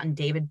hang out in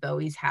David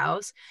Bowie's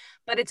house.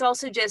 But it's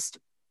also just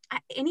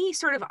any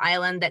sort of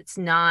island that's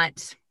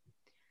not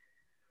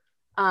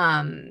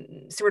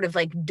sort of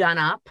like done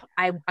up.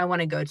 I want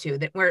to go to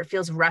that, where it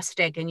feels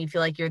rustic and you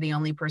feel like you're the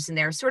only person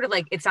there. Sort of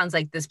like, it sounds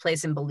like this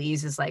place in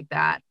Belize is like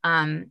that.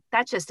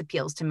 That just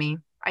appeals to me.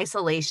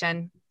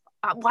 Isolation.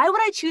 Why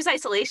would I choose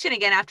isolation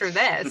again after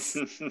this?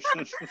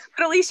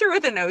 But at least you're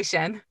with an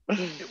ocean.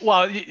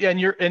 Well, and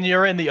you're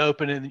in the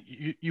open, and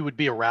you would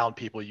be around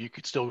people. You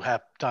could still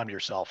have time to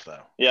yourself,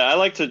 though. Yeah, I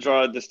like to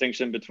draw a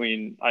distinction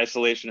between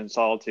isolation and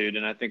solitude,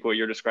 and I think what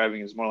you're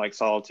describing is more like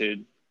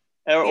solitude,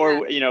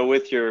 or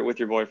with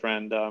your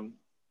boyfriend.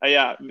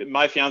 Yeah,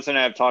 my fiance and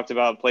I have talked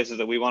about places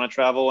that we want to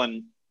travel,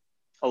 and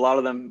a lot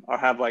of them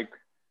have like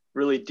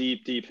really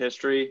deep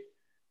history,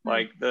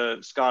 like the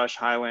Scottish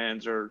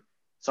Highlands or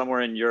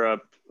somewhere in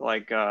Europe,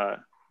 like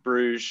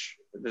Bruges,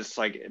 this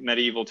like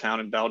medieval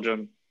town in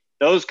Belgium.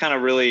 Those kind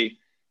of really,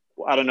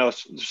 I don't know,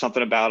 there's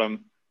something about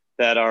them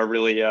that are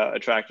really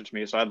attractive to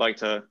me. So I'd like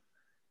to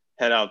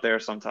head out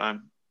there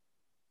sometime.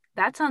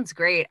 That sounds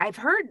great. I've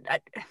heard.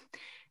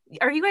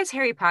 Are you guys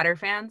Harry Potter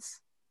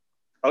fans?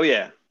 Oh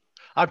yeah.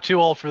 I'm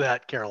too old for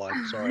that,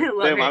 Caroline. Sorry. I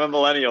love Boom, I'm it. a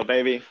millennial,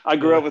 baby. I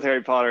grew up with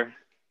Harry Potter.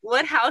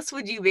 What house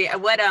would you be?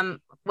 What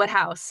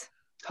house?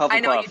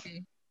 I know Hufflepuff. you'd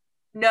be.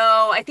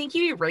 No, I think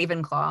you'd be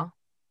Ravenclaw.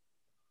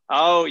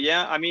 Oh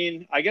yeah, I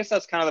mean, I guess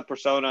that's kind of the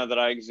persona that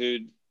I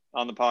exude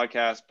on the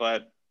podcast,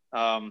 but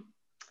I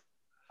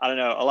don't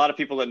know. A lot of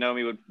people that know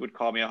me would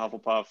call me a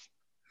Hufflepuff.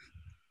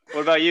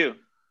 What about you?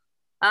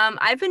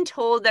 I've been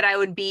told that I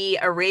would be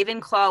a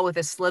Ravenclaw with a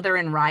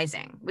Slytherin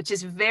rising, which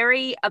is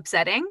very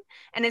upsetting,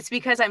 and it's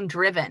because I'm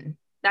driven.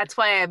 That's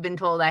why I've been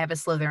told I have a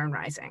Slytherin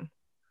rising.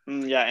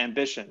 Yeah,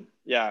 ambition.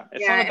 Yeah,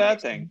 it's Yeah, not a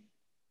bad ambition.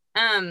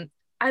 thing.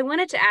 I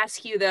wanted to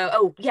ask you though.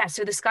 Oh, yeah.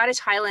 So the Scottish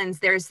Highlands,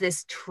 there's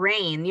this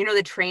train. You know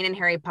the train in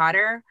Harry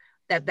Potter,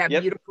 that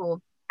Yep.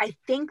 beautiful. I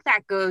think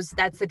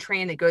that's the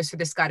train that goes through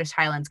the Scottish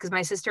Highlands because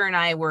my sister and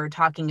I were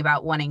talking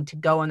about wanting to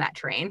go on that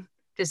train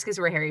just because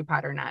we're Harry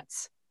Potter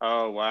nuts.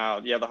 Oh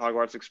wow. Yeah, the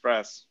Hogwarts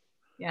Express.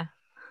 Yeah.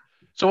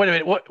 So wait a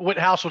minute. What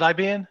house would I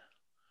be in?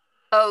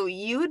 Oh,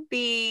 you'd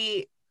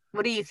be.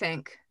 What do you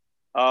think?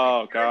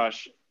 Oh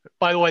gosh.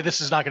 By the way,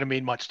 this is not going to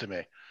mean much to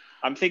me.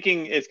 I'm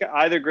thinking it's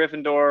either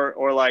Gryffindor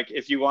or like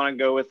if you want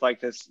to go with like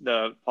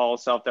the Paul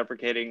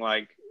self-deprecating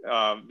like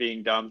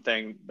being dumb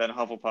thing, then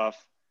Hufflepuff.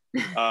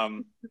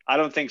 I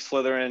don't think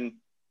Slytherin.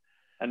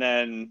 And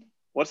then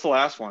what's the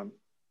last one?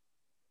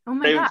 Oh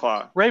my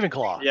God. Ravenclaw.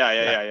 Ravenclaw.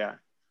 Yeah.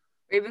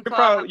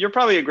 Ravenclaw. You're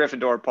probably a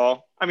Gryffindor,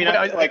 Paul. I mean,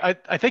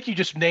 I think you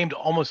just named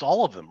almost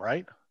all of them,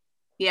 right?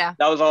 Yeah.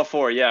 that was all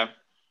four. Yeah.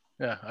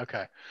 Yeah.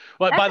 Okay.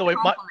 Well, That's by the a way,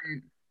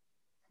 compliment.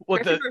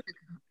 what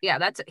Yeah,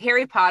 that's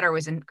Harry Potter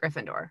was in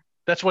Gryffindor.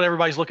 that's what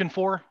everybody's looking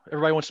for.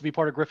 Everybody wants to be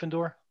part of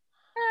Gryffindor.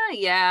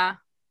 Yeah.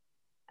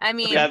 I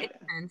mean, Yeah. it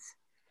depends.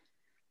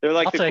 They're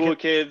like I'll the take cool it.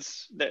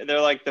 kids.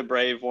 They're like the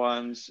brave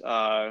ones,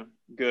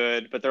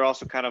 good, but they're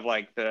also kind of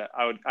like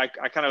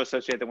I kind of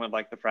associate them with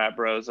like the frat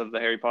bros of the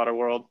Harry Potter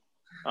world,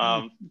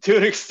 to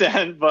an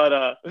extent.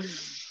 But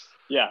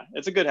yeah,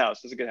 it's a good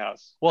house. It's a good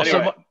house. Well,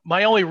 Anyway, so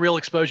my only real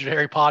exposure to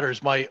Harry Potter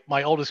is my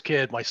oldest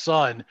kid, my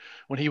son,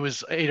 when he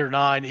was 8 or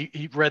 9,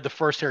 he read the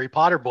first Harry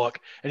Potter book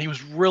and he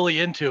was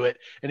really into it.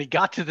 And he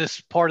got to this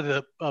part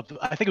of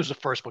I think it was the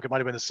first book, it might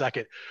have been the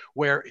second,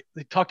 where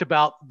they talked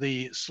about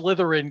the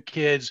Slytherin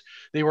kids.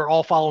 They were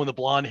all following the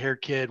blonde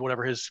haired kid,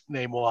 whatever his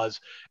name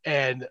was.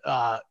 And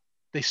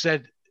they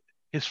said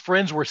his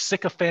friends were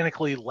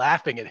sycophantically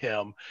laughing at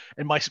him.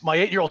 And my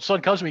 8-year-old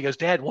son comes to me, he goes,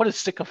 "Dad, what does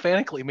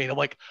sycophantically mean?" I'm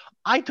like,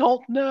 "I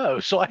don't know."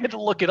 So I had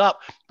to look it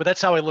up, but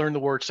that's how I learned the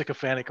word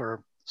sycophantic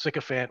or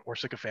sycophant or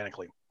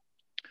sycophantically.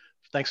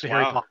 Thanks to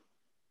Harry wow. Potter.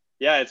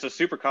 Yeah, it's a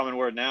super common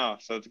word now,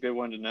 so it's a good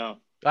one to know.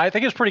 I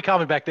think it was pretty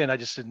common back then. I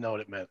just didn't know what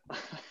it meant.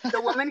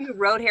 The woman who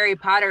wrote Harry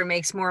Potter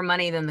makes more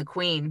money than the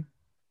Queen.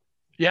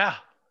 Yeah,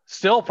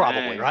 still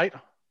probably, Dang. right?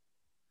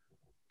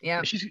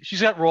 Yeah. She's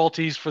got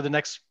royalties for the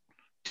next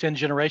 10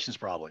 generations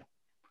probably.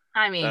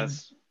 I mean,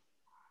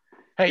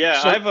 Hey,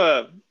 yeah, so, I have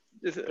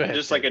ahead,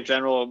 just like a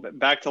general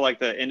back to like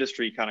the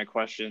industry kind of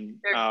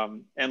question, Sure.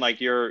 and like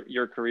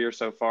your career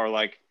so far.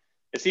 Like,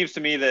 it seems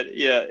to me that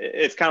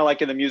it's kind of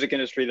like in the music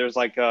industry. There's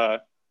like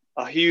a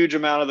huge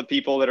amount of the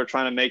people that are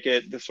trying to make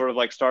it, the sort of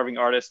like starving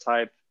artist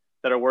type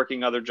that are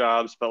working other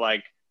jobs, but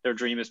like their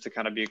dream is to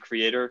kind of be a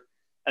creator.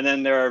 And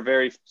then there are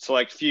very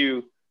select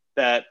few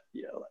that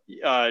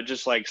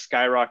just like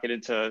skyrocket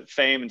into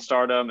fame and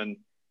stardom, and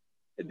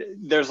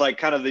there's like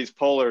kind of these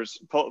polar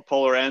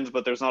ends,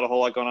 but there's not a whole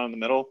lot going on in the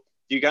middle.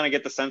 Do you kind of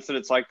get the sense that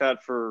it's like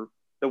that for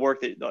the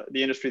work that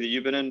the industry that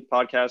you've been in,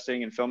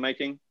 podcasting and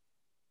filmmaking?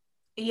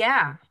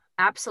 yeah,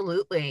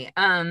 absolutely.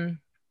 And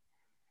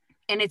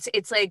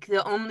it's like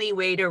the only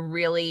way to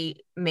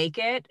really make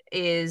it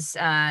is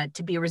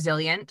to be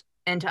resilient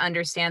and to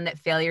understand that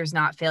failure is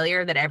not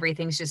failure, that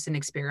everything's just an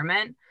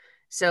experiment.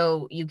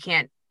 So you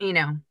can't, a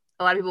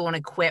lot of people want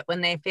to quit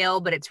when they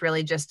fail, but it's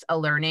really just a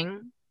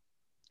learning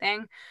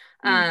thing.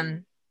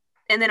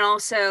 And then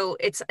also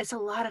it's a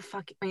lot of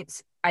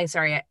it's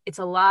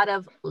a lot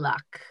of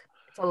luck.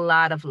 It's a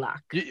lot of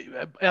luck.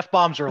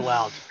 F-bombs are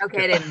allowed.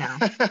 Okay, I didn't know.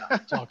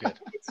 It's all good.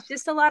 It's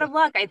just a lot of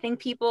luck. I think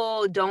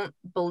people don't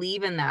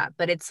believe in that,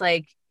 but it's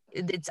like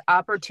it's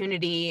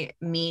opportunity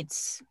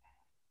meets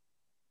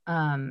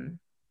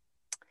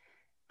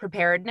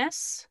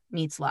preparedness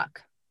meets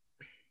luck.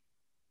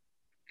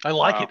 I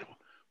like it.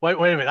 Wait a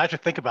minute. I have to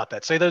think about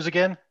that. Say those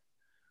again.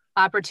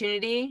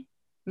 Opportunity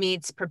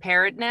meets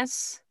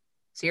preparedness.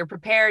 So you're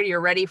prepared,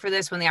 you're ready for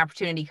this when the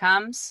opportunity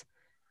comes,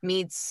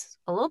 meets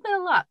a little bit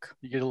of luck.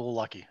 You get a little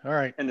lucky. All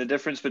right. And the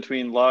difference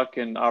between luck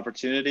and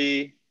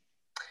opportunity?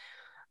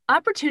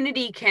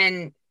 Opportunity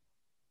can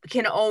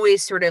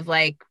always sort of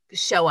like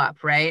show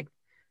up, right?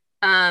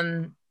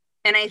 And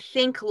I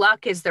think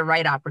luck is the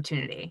right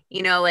opportunity.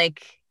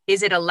 Like,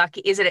 is it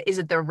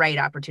the right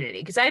opportunity?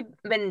 Because I've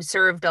been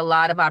served a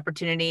lot of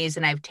opportunities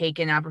and I've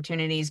taken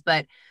opportunities,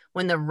 but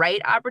when the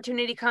right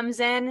opportunity comes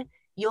in,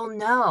 you'll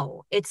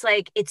know. It's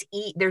like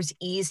there's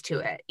ease to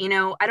it.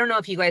 I don't know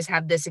if you guys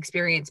have this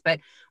experience, but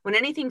when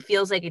anything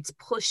feels like it's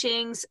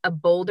pushing a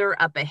boulder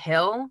up a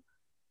hill,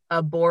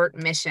 abort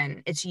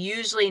mission. It's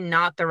usually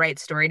not the right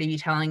story to be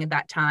telling at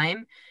that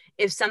time.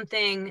 If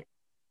something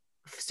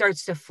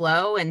starts to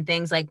flow and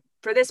things like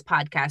for this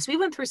podcast, we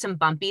went through some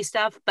bumpy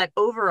stuff, but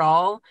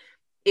overall,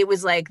 it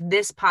was like,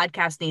 this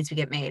podcast needs to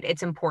get made.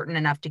 It's important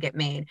enough to get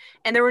made.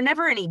 And there were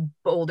never any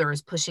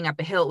boulders pushing up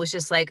a hill. It was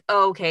just like,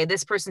 oh, okay,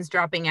 this person's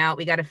dropping out.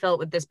 We got to fill it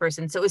with this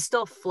person. So it was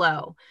still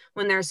flow.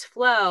 When there's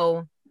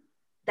flow,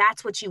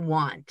 that's what you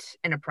want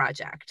in a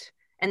project.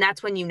 And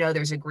that's when you know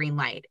there's a green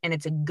light and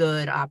it's a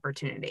good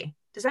opportunity.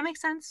 Does that make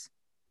sense?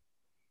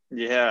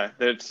 Yeah,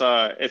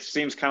 it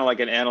seems kind of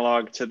like an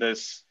analog to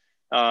this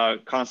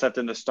concept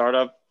in the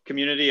startup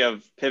community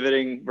of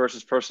pivoting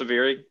versus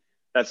persevering.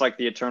 That's like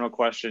the eternal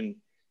question.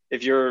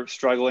 If you're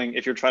struggling,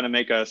 if you're trying to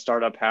make a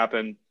startup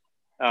happen,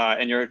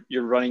 and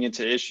you're running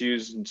into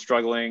issues and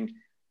struggling,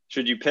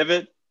 should you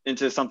pivot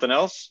into something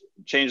else,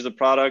 change the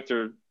product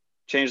or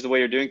change the way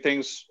you're doing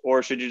things,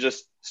 or should you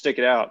just stick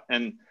it out?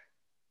 And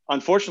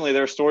unfortunately,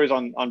 there are stories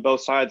on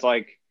both sides.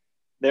 Like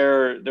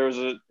there was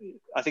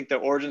I think the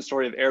origin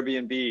story of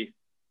Airbnb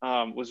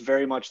was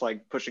very much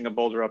like pushing a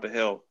boulder up a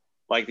hill.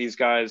 Like these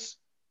guys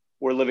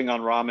were living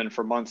on ramen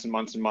for months and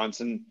months and months,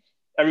 and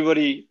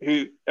everybody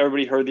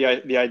heard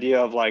the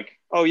idea of like,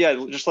 oh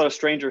yeah, just let a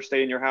stranger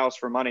stay in your house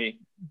for money.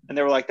 And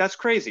they were like, that's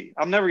crazy.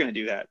 I'm never going to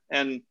do that.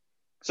 And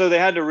so they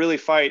had to really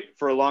fight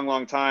for a long,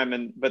 long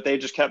time. But they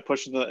just kept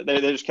pushing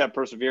they just kept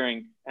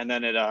persevering. And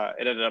then it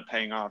ended up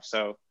paying off.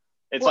 So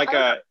it's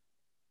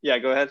yeah,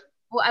 go ahead.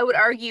 Well, I would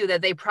argue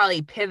that they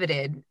probably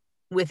pivoted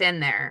within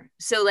there.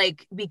 So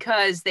like,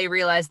 because they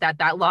realized that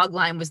log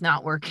line was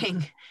not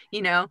working,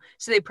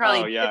 so they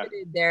probably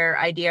pivoted their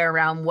idea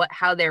around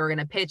how they were going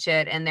to pitch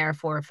it, and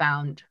therefore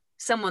found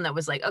someone that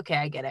was like, okay,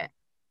 I get it.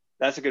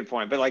 That's a good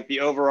point. But like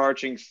the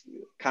overarching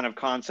kind of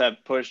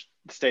concept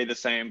stayed the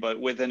same, but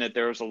within it,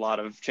 there was a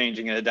lot of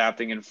changing and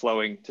adapting and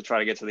flowing to try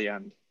to get to the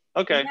end.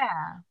 Okay.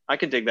 Yeah. I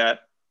can dig that.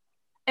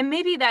 And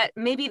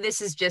maybe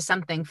this is just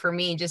something for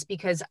me, just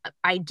because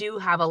I do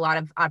have a lot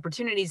of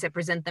opportunities that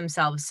present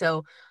themselves.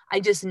 So I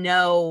just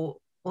know,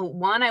 well,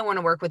 one, I want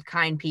to work with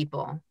kind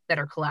people that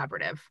are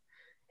collaborative.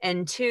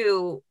 And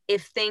two,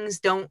 if things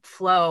don't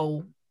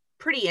flow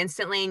pretty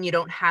instantly and you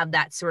don't have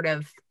that sort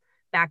of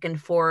back and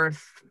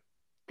forth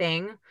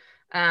thing,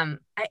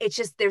 it's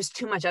just, there's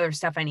too much other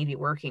stuff I need to be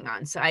working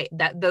on. So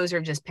those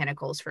are just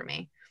pinnacles for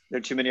me. There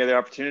are too many other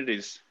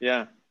opportunities.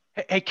 Yeah.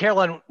 Hey,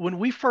 Caroline, when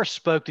we first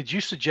spoke, did you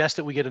suggest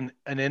that we get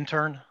an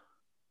intern?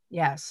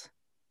 Yes.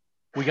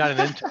 We got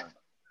an intern.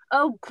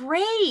 Oh,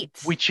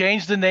 great. We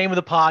changed the name of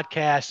the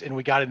podcast and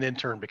we got an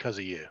intern because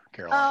of you,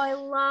 Caroline. Oh, I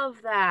love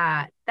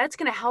that. That's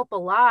going to help a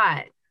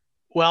lot.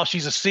 Well,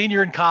 she's a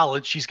senior in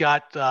college. She's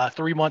got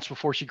 3 months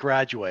before she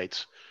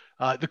graduates.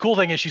 The cool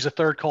thing is she's a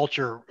third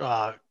culture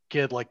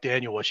kid like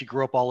Daniel was. She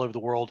grew up all over the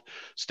world,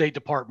 State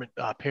Department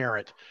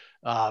parent.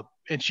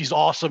 And she's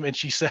awesome. And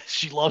she says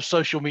she loves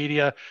social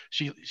media.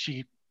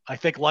 She I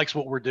think likes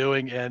what we're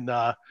doing. And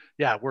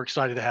yeah, we're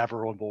excited to have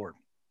her on board.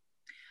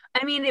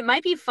 I mean, it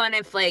might be fun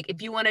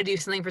if you want to do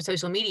something for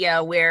social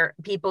media where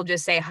people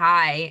just say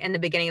hi in the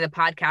beginning of the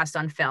podcast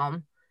on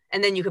film,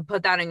 and then you could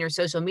put that on your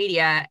social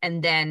media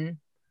and then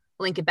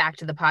link it back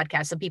to the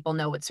podcast so people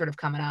know what's sort of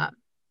coming up.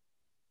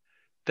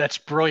 That's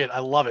brilliant. I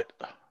love it.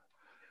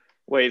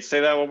 Wait,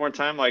 say that one more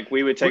time. Like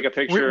we would take a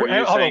picture of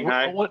you saying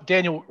hi.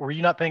 Daniel, were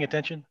you not paying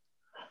attention?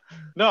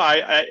 No,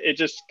 it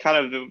just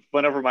kind of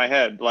went over my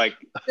head. Like,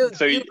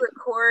 so you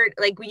record,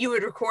 like you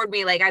would record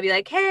me, like I'd be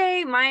like,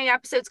 hey, my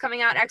episode's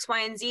coming out X, Y,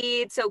 and Z.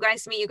 It's so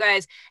nice to meet you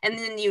guys. And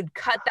then you'd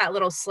cut that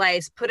little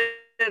slice, put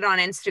it on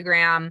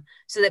Instagram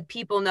so that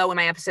people know when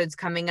my episode's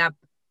coming up.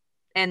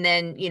 And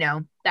then,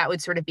 that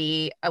would sort of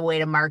be a way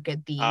to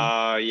market the.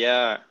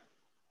 Yeah.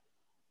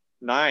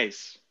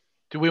 Nice.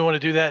 Do we want to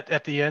do that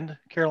at the end,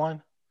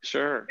 Caroline?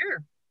 Sure.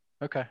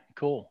 Okay,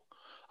 cool.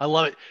 I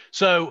love it.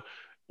 So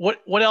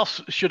what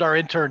else should our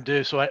intern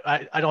do? So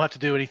I don't have to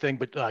do anything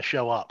but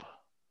show up.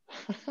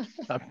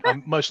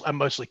 I'm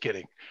mostly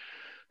kidding.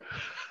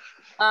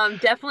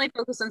 Definitely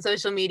focus on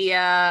social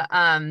media.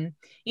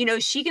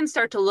 She can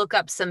start to look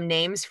up some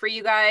names for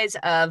you guys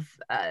of,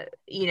 and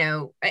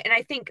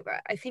I think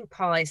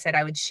Paul, I said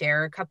I would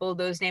share a couple of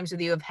those names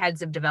with you of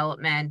heads of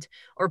development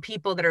or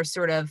people that are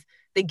sort of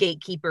the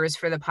gatekeepers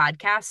for the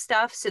podcast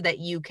stuff so that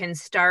you can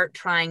start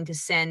trying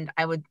to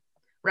I would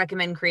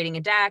recommend creating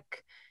a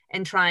deck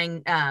and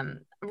trying,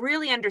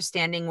 really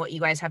understanding what you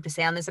guys have to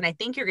say on this. And I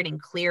think you're getting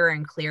clearer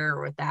and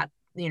clearer with that,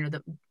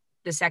 the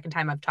second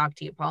time I've talked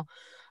to you, Paul,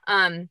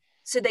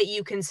 so that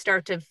you can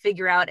start to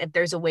figure out if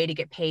there's a way to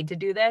get paid to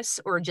do this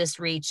or just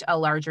reach a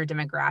larger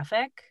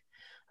demographic.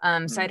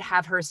 So I'd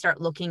have her start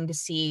looking to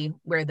see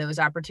where those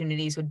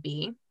opportunities would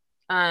be.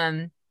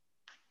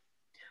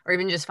 Or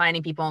even just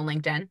finding people on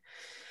LinkedIn.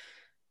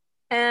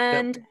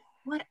 And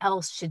What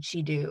else should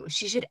she do?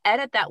 She should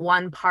edit that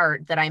one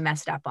part that I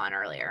messed up on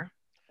earlier.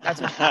 That's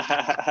what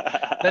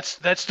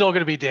that's still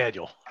going to be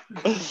Daniel.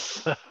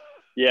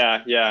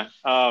 Yeah.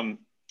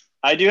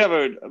 I do have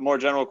a more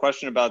general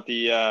question about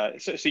the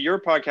so your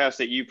podcast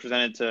that you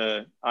presented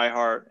to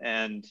iHeart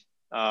and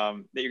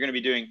that you're going to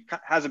be doing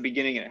has a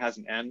beginning and it has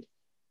an end.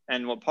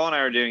 And what Paul and I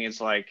are doing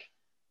is like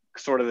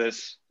sort of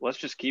this, let's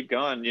just keep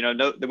going. You know,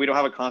 no, we don't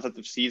have a concept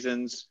of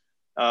seasons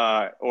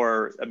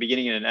or a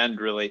beginning and an end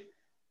really.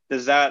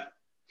 Does that,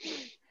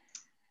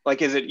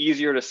 like, is it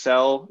easier to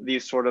sell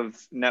these sort of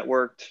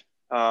networked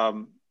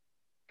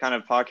kind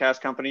of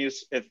podcast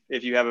companies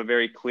if you have a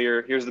very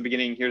clear, here's the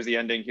beginning, here's the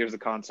ending, here's the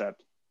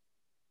concept?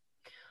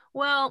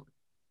 Well,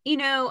 you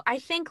know, I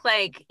think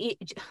like,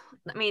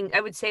 I mean,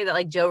 I would say that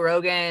like Joe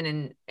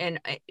Rogan and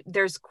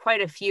there's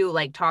quite a few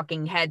like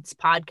talking heads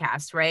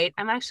podcasts, right?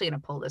 I'm actually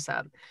going to pull this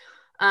up.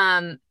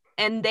 And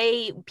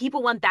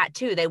people want that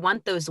too. They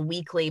want those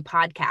weekly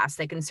podcasts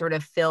that can sort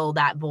of fill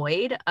that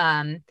void.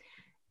 And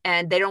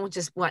they don't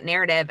just want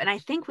narrative. And I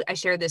think I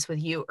shared this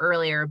with you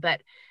earlier,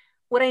 but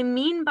what I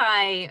mean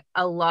by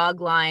a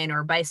log line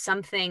or by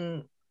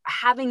something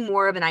having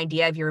more of an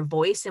idea of your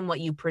voice and what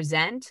you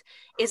present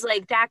is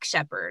like Dax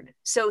Shepard.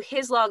 So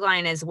his log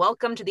line is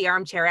welcome to the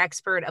Armchair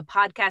Expert, a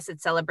podcast that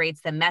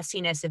celebrates the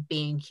messiness of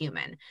being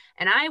human.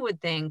 And I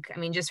would think, I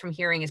mean, just from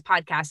hearing his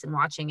podcast and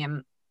watching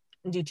him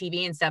do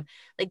TV and stuff,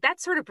 like that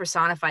sort of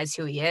personifies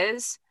who he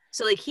is.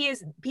 So like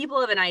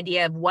people have an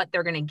idea of what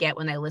they're going to get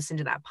when they listen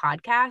to that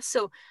podcast.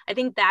 So I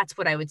think that's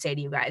what I would say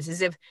to you guys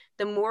is if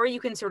the more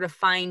you can sort of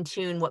fine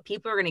tune what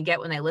people are going to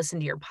get when they listen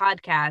to your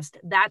podcast,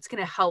 that's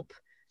going to help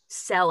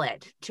sell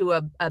it to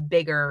a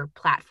bigger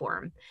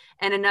platform.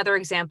 And another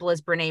example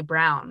is Brene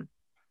Brown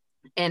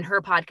and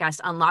her podcast,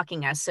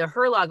 Unlocking Us. So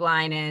her log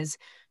line is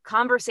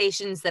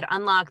conversations that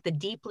unlock the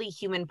deeply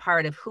human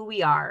part of who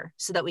we are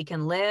so that we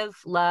can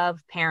live,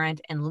 love, parent,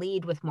 and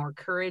lead with more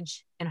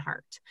courage and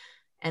heart.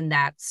 And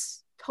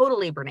that's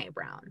totally Brene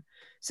Brown.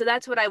 So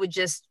that's what I would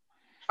just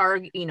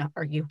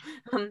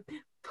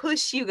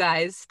push you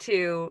guys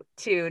to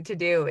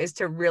do is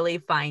to really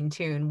fine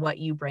tune what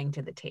you bring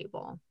to the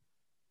table.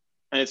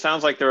 And it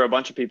sounds like there are a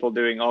bunch of people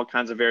doing all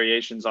kinds of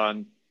variations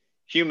on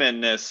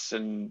humanness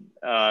and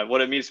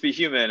what it means to be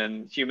human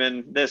and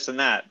human this and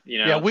that, you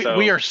know? Yeah,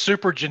 we are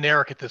super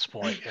generic at this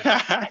point.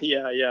 Yeah.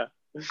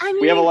 I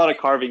mean, we have a lot of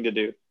carving to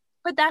do.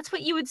 But that's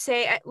what you would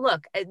say.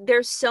 Look,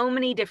 there's so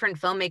many different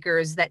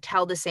filmmakers that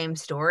tell the same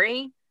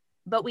story,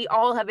 but we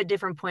all have a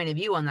different point of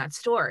view on that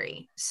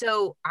story.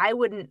 So I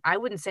wouldn't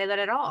say that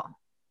at all.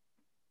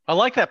 I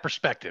like that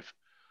perspective.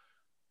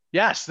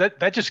 Yes,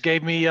 that just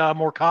gave me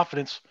more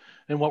confidence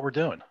in what we're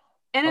doing.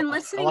 And in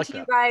listening to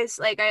you guys,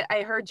 like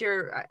I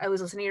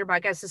was listening to your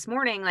podcast this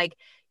morning, like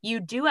you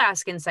do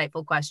ask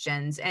insightful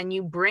questions and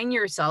you bring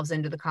yourselves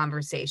into the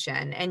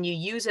conversation and you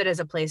use it as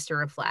a place to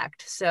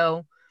reflect.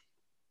 So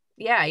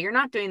yeah, you're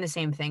not doing the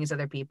same thing as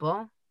other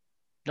people.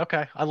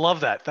 Okay. I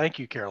love that. Thank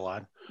you,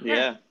 Caroline.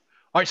 Yeah.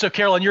 All right. So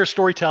Caroline, you're a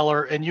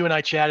storyteller and you and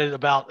I chatted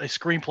about a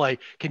screenplay.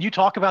 Can you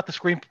talk about the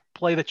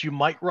screenplay that you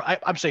might,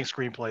 I'm saying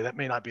screenplay, that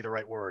may not be the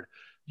right word.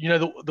 You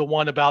know, the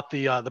one about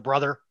the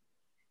brother?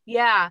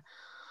 Yeah.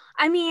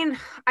 I mean,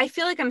 I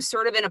feel like I'm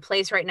sort of in a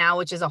place right now,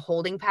 which is a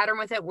holding pattern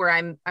with it, where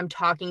I'm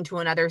talking to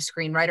another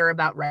screenwriter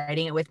about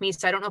writing it with me.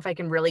 So I don't know if I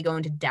can really go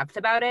into depth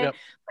about it,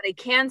 but I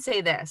can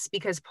say this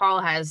because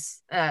Paul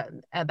has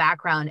a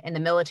background in the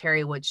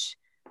military, which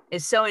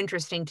is so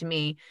interesting to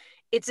me.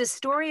 It's a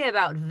story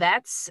about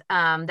vets.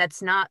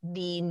 That's not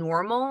the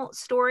normal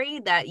story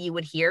that you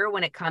would hear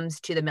when it comes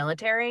to the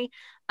military.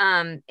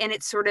 And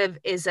it sort of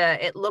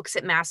it looks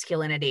at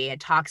masculinity, it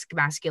talks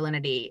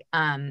masculinity,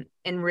 and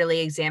really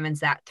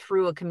examines that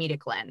through a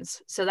comedic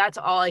lens. So that's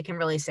all I can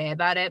really say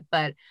about it.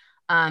 But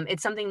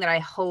it's something that I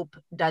hope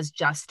does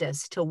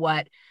justice to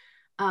what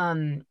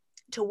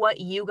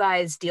you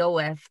guys deal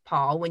with,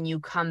 Paul, when you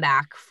come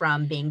back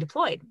from being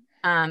deployed,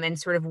 and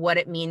sort of what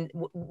it means,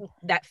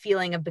 that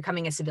feeling of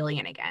becoming a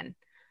civilian again.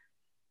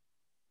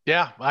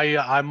 Yeah,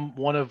 I'm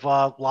one of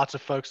lots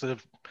of folks that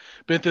have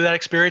been through that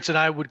experience, and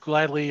I would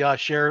gladly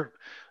share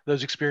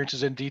those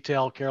experiences in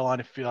detail, Caroline,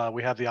 if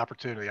we have the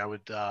opportunity. I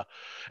would,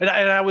 and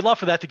I would love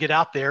for that to get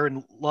out there,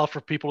 and love for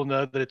people to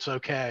know that it's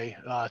okay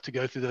to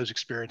go through those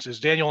experiences.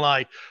 Daniel and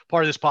I,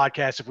 part of this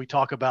podcast, if we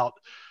talk about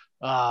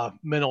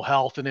mental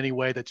health in any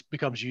way that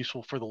becomes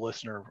useful for the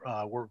listener,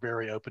 we're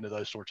very open to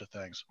those sorts of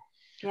things.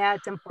 Yeah,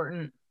 it's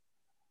important,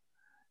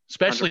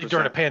 especially 100%.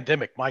 During a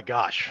pandemic. My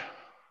gosh.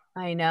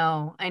 I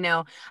know.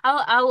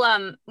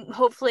 I'll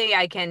hopefully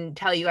I can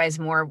tell you guys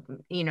more,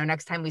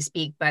 next time we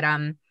speak, but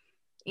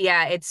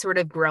yeah, it's sort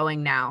of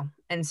growing now.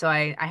 And so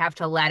I have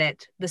to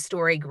let the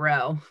story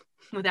grow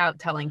without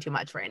telling too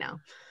much right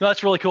now. No,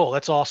 that's really cool.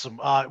 That's awesome.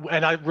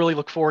 And I really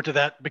look forward to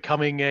that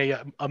becoming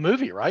a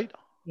movie, right?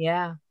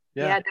 Yeah.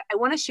 I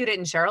want to shoot it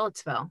in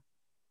Charlottesville.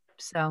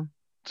 So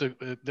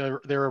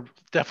there are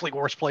definitely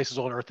worse places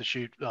on earth to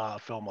shoot a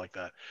film like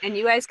that. And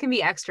you guys can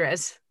be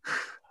extras.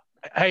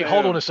 Hey,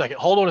 hold on a second.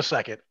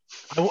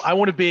 I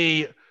want to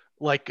be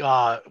like,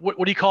 what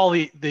do you call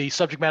the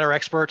subject matter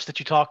experts that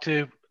you talk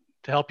to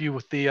help you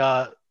with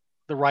the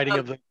writing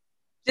of the?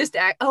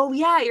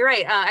 Yeah, you're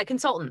right. A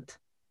consultant.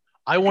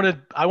 I want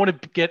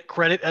to get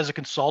credit as a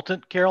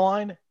consultant,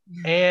 Caroline,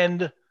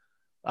 and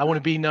I want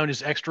to be known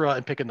as extra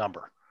and pick a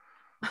number.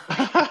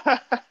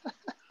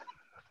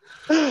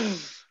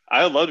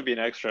 I would love to be an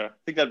extra. I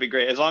think that'd be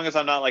great. As long as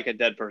I'm not like a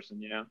dead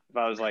person, if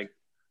I was like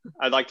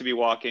I'd like to be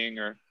walking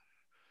or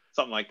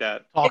something like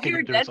that. If Talking you're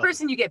or a doing dead something.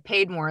 person, you get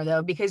paid more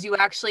though, because you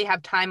actually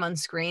have time on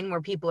screen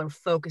where people are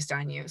focused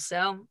on you.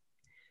 So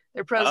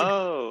they're pros and cons.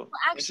 Oh, Well,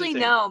 actually,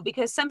 interesting. no,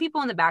 because some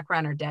people in the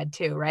background are dead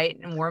too, right?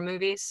 In war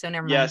movies. So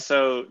never Yeah, mind.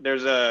 so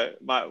there's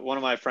one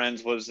of my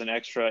friends was an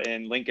extra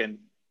in Lincoln,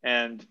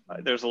 and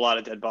there's a lot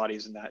of dead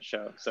bodies in that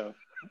show. So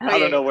Oh, I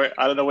don't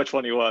yeah, know which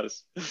one he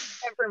was.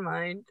 never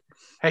mind.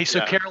 Hey, so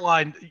Yeah.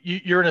 Caroline,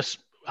 you're in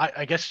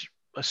I guess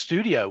a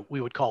studio, we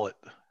would call it,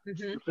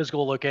 Mhm.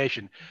 physical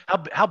location.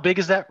 How big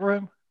is that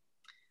room?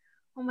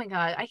 Oh my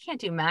God, I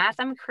can't do math.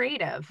 I'm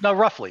creative. No,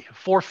 roughly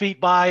 4 feet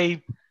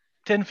by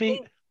 10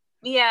 feet.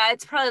 Yeah,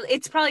 it's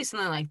probably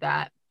something like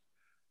that.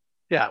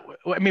 Yeah.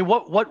 I mean,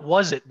 what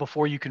was it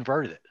before you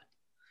converted it?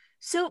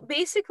 So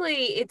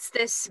basically,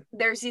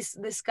 there's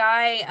this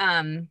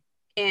guy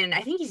in,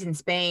 I think he's in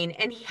Spain,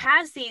 and he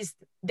has these,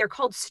 they're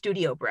called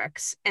studio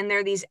bricks, and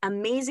they're these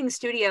amazing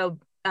studios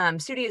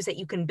that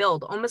you can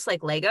build almost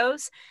like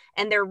Legos,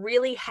 and they're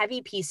really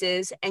heavy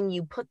pieces, and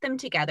you put them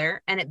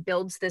together and it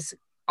builds this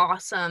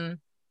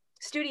awesome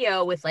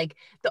studio with like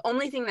the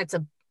only thing that's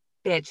a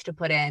bitch to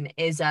put in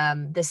is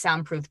the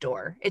soundproof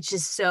door. It's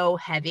just so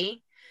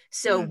heavy.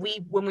 So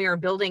when we were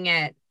building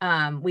it,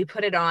 we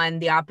put it on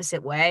the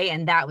opposite way,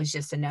 and that was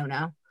just a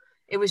no-no.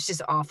 It was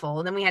just awful.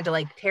 And then we had to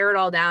like tear it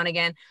all down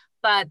again.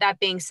 But that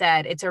being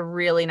said, it's a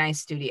really nice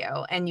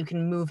studio, and you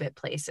can move it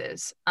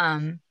places.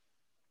 And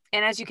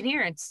as you can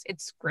hear,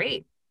 it's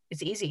great.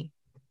 It's easy.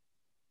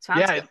 Sounds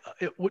Yeah.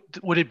 good.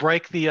 Would it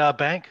break the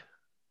bank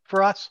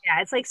for us?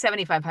 Yeah, it's like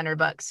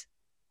 $7,500.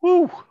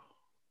 Woo. And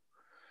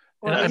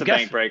Well, That's I'm a guessing,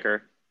 bank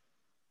breaker.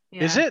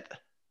 yeah. is it?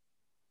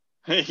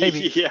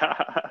 Maybe. Yeah.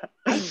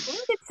 I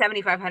think it's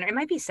 7,500. It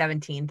might be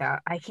 17 though.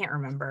 I can't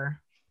remember.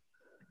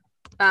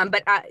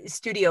 But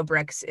Studio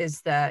Bricks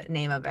is the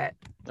name of it.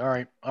 All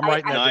right. I'm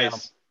writing that down.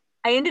 Nice.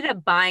 I ended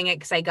up buying it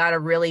because I got a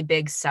really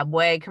big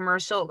Subway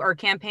commercial or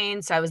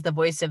campaign. So I was the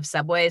voice of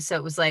Subway. So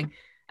it was like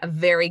a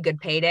very good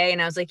payday.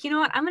 And I was like, you know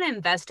what? I'm going to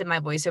invest in my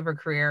voiceover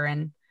career.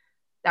 And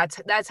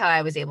that's how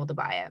I was able to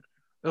buy it.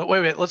 Wait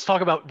a minute. Let's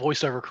talk about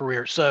voiceover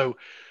career. So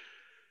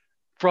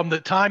from the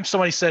time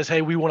somebody says,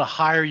 "Hey, we want to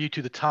hire you,"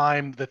 to the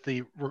time that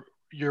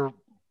your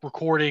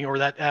recording or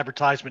that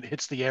advertisement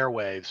hits the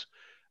airwaves,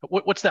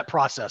 what's that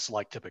process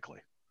like typically?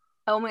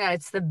 Oh my God,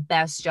 it's the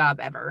best job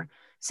ever.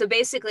 So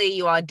basically,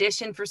 you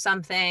audition for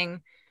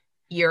something.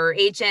 Your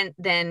agent,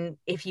 then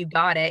if you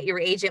got it, your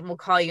agent will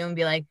call you and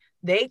be like,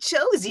 they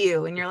chose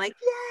you. And you're like,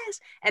 yes.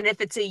 And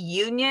if it's a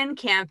union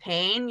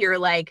campaign, you're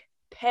like,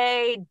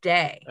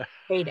 payday.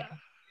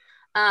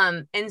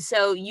 And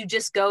so you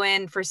just go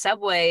in for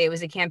Subway. It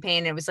was a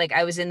campaign. It was like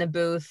I was in the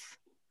booth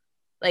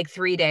like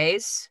 3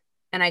 days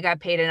and I got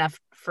paid enough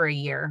for a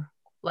year.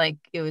 Like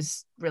it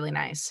was really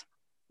nice.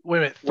 Wait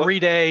a minute, What- 3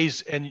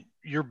 days, and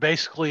you're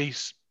basically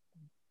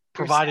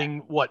providing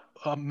what,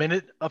 a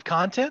minute of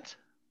content?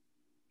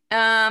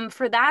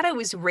 For that, it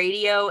was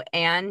radio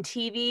and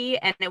TV.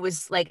 And it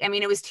was like, I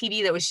mean, it was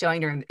TV that was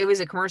showing it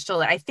was a commercial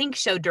that I think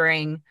showed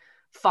during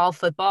fall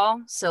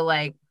football. So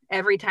like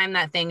every time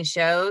that thing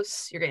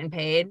shows, you're getting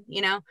paid,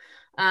 you know?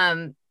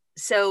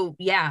 So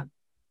yeah,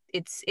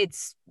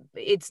 it's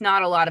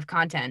not a lot of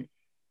content.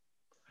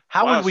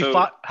 How Wow, would we so-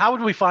 find how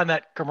would we find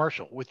that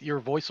commercial with your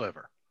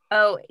voiceover?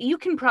 Oh, you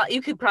could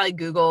probably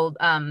Google,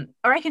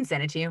 or I can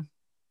send it to you.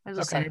 I'll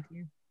just send Okay. it to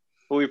you.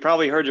 Well, we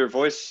probably heard your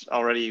voice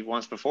already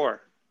once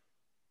before.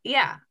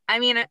 Yeah. I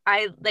mean,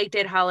 I like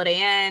did Holiday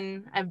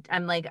Inn.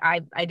 I'm like, I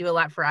do a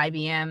lot for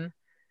IBM.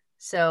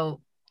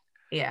 So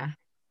yeah,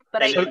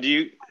 but And I, do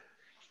you?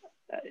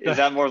 Is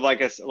that more like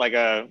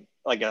a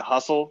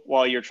hustle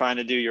while you're trying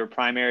to do your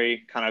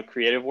primary kind of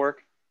creative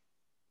work?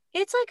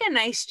 it's like a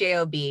nice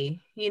job, you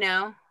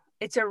know.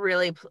 It's a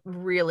really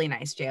really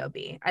nice job.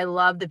 I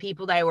love the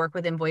people that I work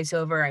with in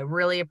voiceover. I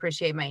really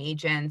appreciate my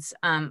agents.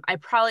 I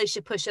probably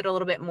should push it a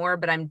little bit more,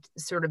 but I'm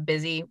sort of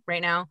busy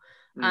right now.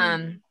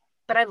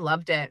 But I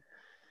loved it.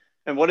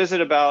 And what is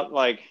it about,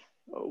 like,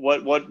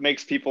 what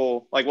makes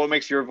people, like, what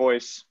makes your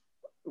voice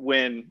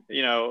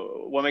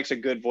what makes a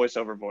good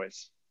voiceover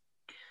voice?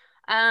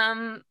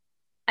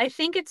 I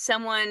think it's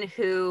someone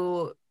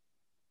who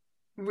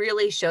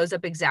really shows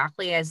up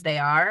exactly as they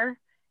are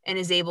and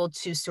is able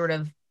to sort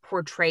of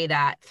portray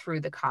that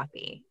through the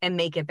copy and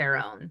make it their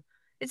own.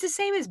 It's the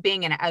same as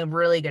being a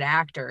really good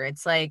actor.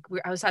 It's like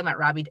I was talking about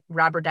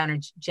Robert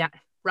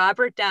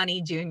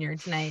Downey Jr.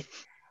 tonight,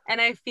 and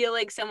I feel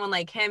like someone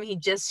like him, he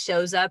just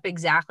shows up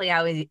exactly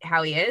how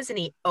he is, and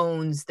he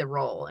owns the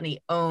role and he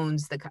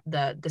owns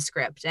the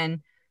script. And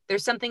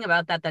there's something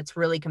about that that's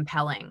really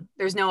compelling.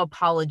 There's no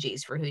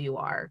apologies for who you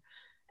are.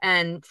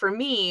 And for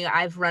me,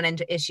 I've run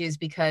into issues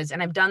because,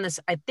 and I've done this,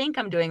 I think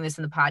I'm doing this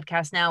in the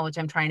podcast now, which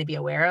I'm trying to be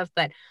aware of,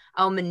 but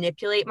I'll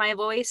manipulate my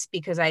voice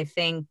because I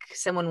think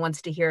someone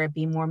wants to hear it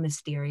be more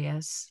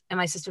mysterious. And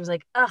my sister was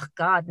like, oh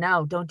God,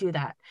 no, don't do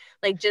that.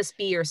 Like, just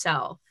be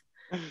yourself.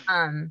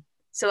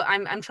 So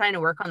I'm trying to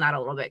work on that a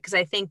little bit because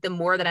I think the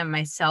more that I'm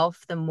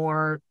myself, the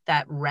more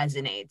that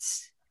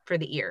resonates for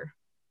the ear.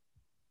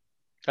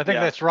 I think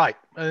Yeah. that's right.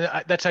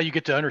 That's how you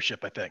get to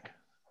ownership, I think.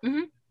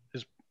 Mhm.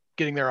 Is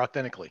getting there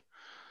authentically.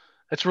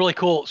 That's really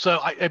cool. So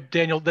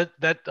Daniel,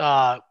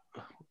 that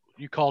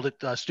you called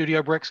it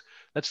Studio Bricks.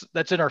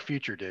 That's in our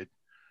future, dude.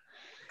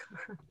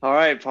 All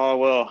right, Paul.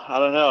 Well, I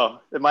don't know.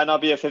 It might not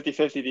be a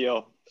 50-50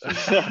 deal.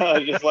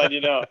 Just letting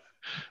you know.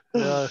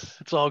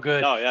 It's all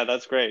good. Oh, yeah,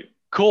 that's great.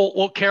 Cool.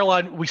 Well,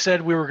 Caroline, we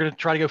said we were going to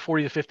try to go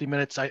 40 to 50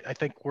 minutes. I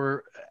think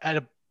we're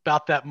at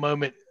about that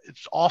moment.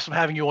 It's awesome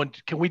having you on.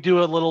 Can we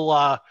do a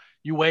little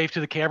you wave to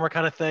the camera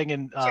kind of thing,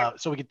 and Sure.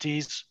 So we can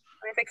tease?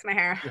 Let me fix my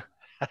hair.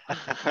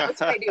 What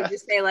should I do?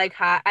 Just say like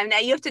hi. Now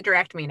you have to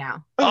direct me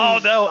now. Oh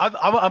no,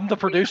 I'm the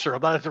producer.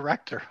 I'm not a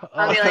director.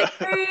 I'll be like,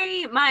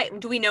 hey,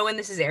 do we know when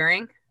this is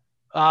airing?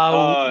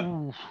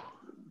 March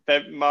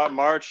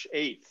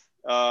 8th.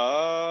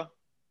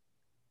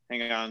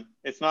 Hang on.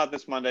 It's not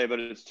this Monday, but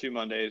it's 2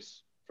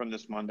 Mondays from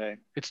this Monday.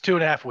 It's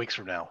 2.5 weeks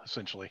from now,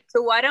 essentially.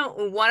 So why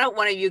don't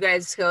one of you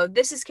guys go,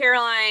 this is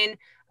Caroline.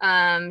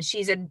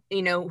 She's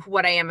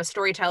what I am, a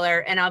storyteller.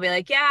 And I'll be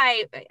like,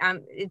 yeah,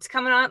 it's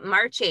coming up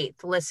March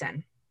 8th.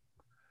 Listen.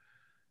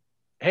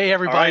 Hey,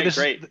 everybody. Right,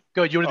 great.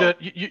 Good. You want to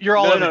do it? You're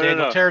all over,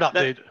 Daniel. No. Tear it up,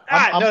 dude.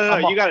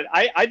 No. You got it.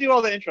 I do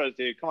all the intros,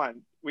 dude. Come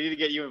on. We need to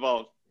get you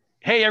involved.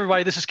 Hey,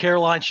 everybody. This is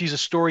Caroline. She's a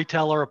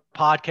storyteller, a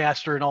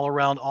podcaster, an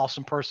all-around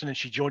awesome person, and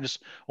she joined us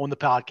on the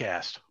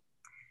podcast.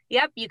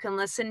 Yep. You can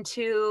listen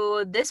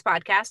to this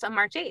podcast on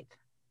March 8th.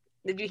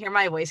 Did you hear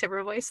my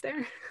voiceover voice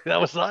there? That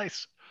was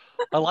nice.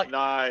 I like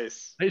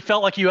Nice. It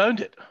felt like you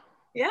owned it.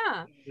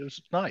 Yeah. It was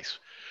nice.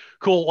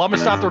 Cool. Well, I'm going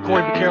to stop the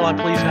recording, but Caroline,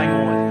 please hang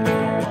on.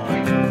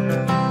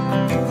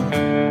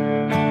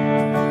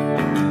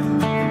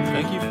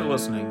 Thank you for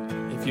listening.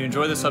 If you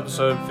enjoyed this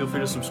episode, feel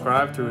free to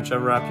subscribe through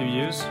whichever app you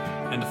use.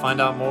 And to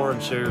find out more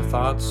and share your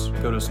thoughts,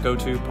 go to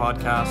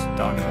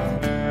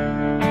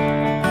SCO2podcast.com.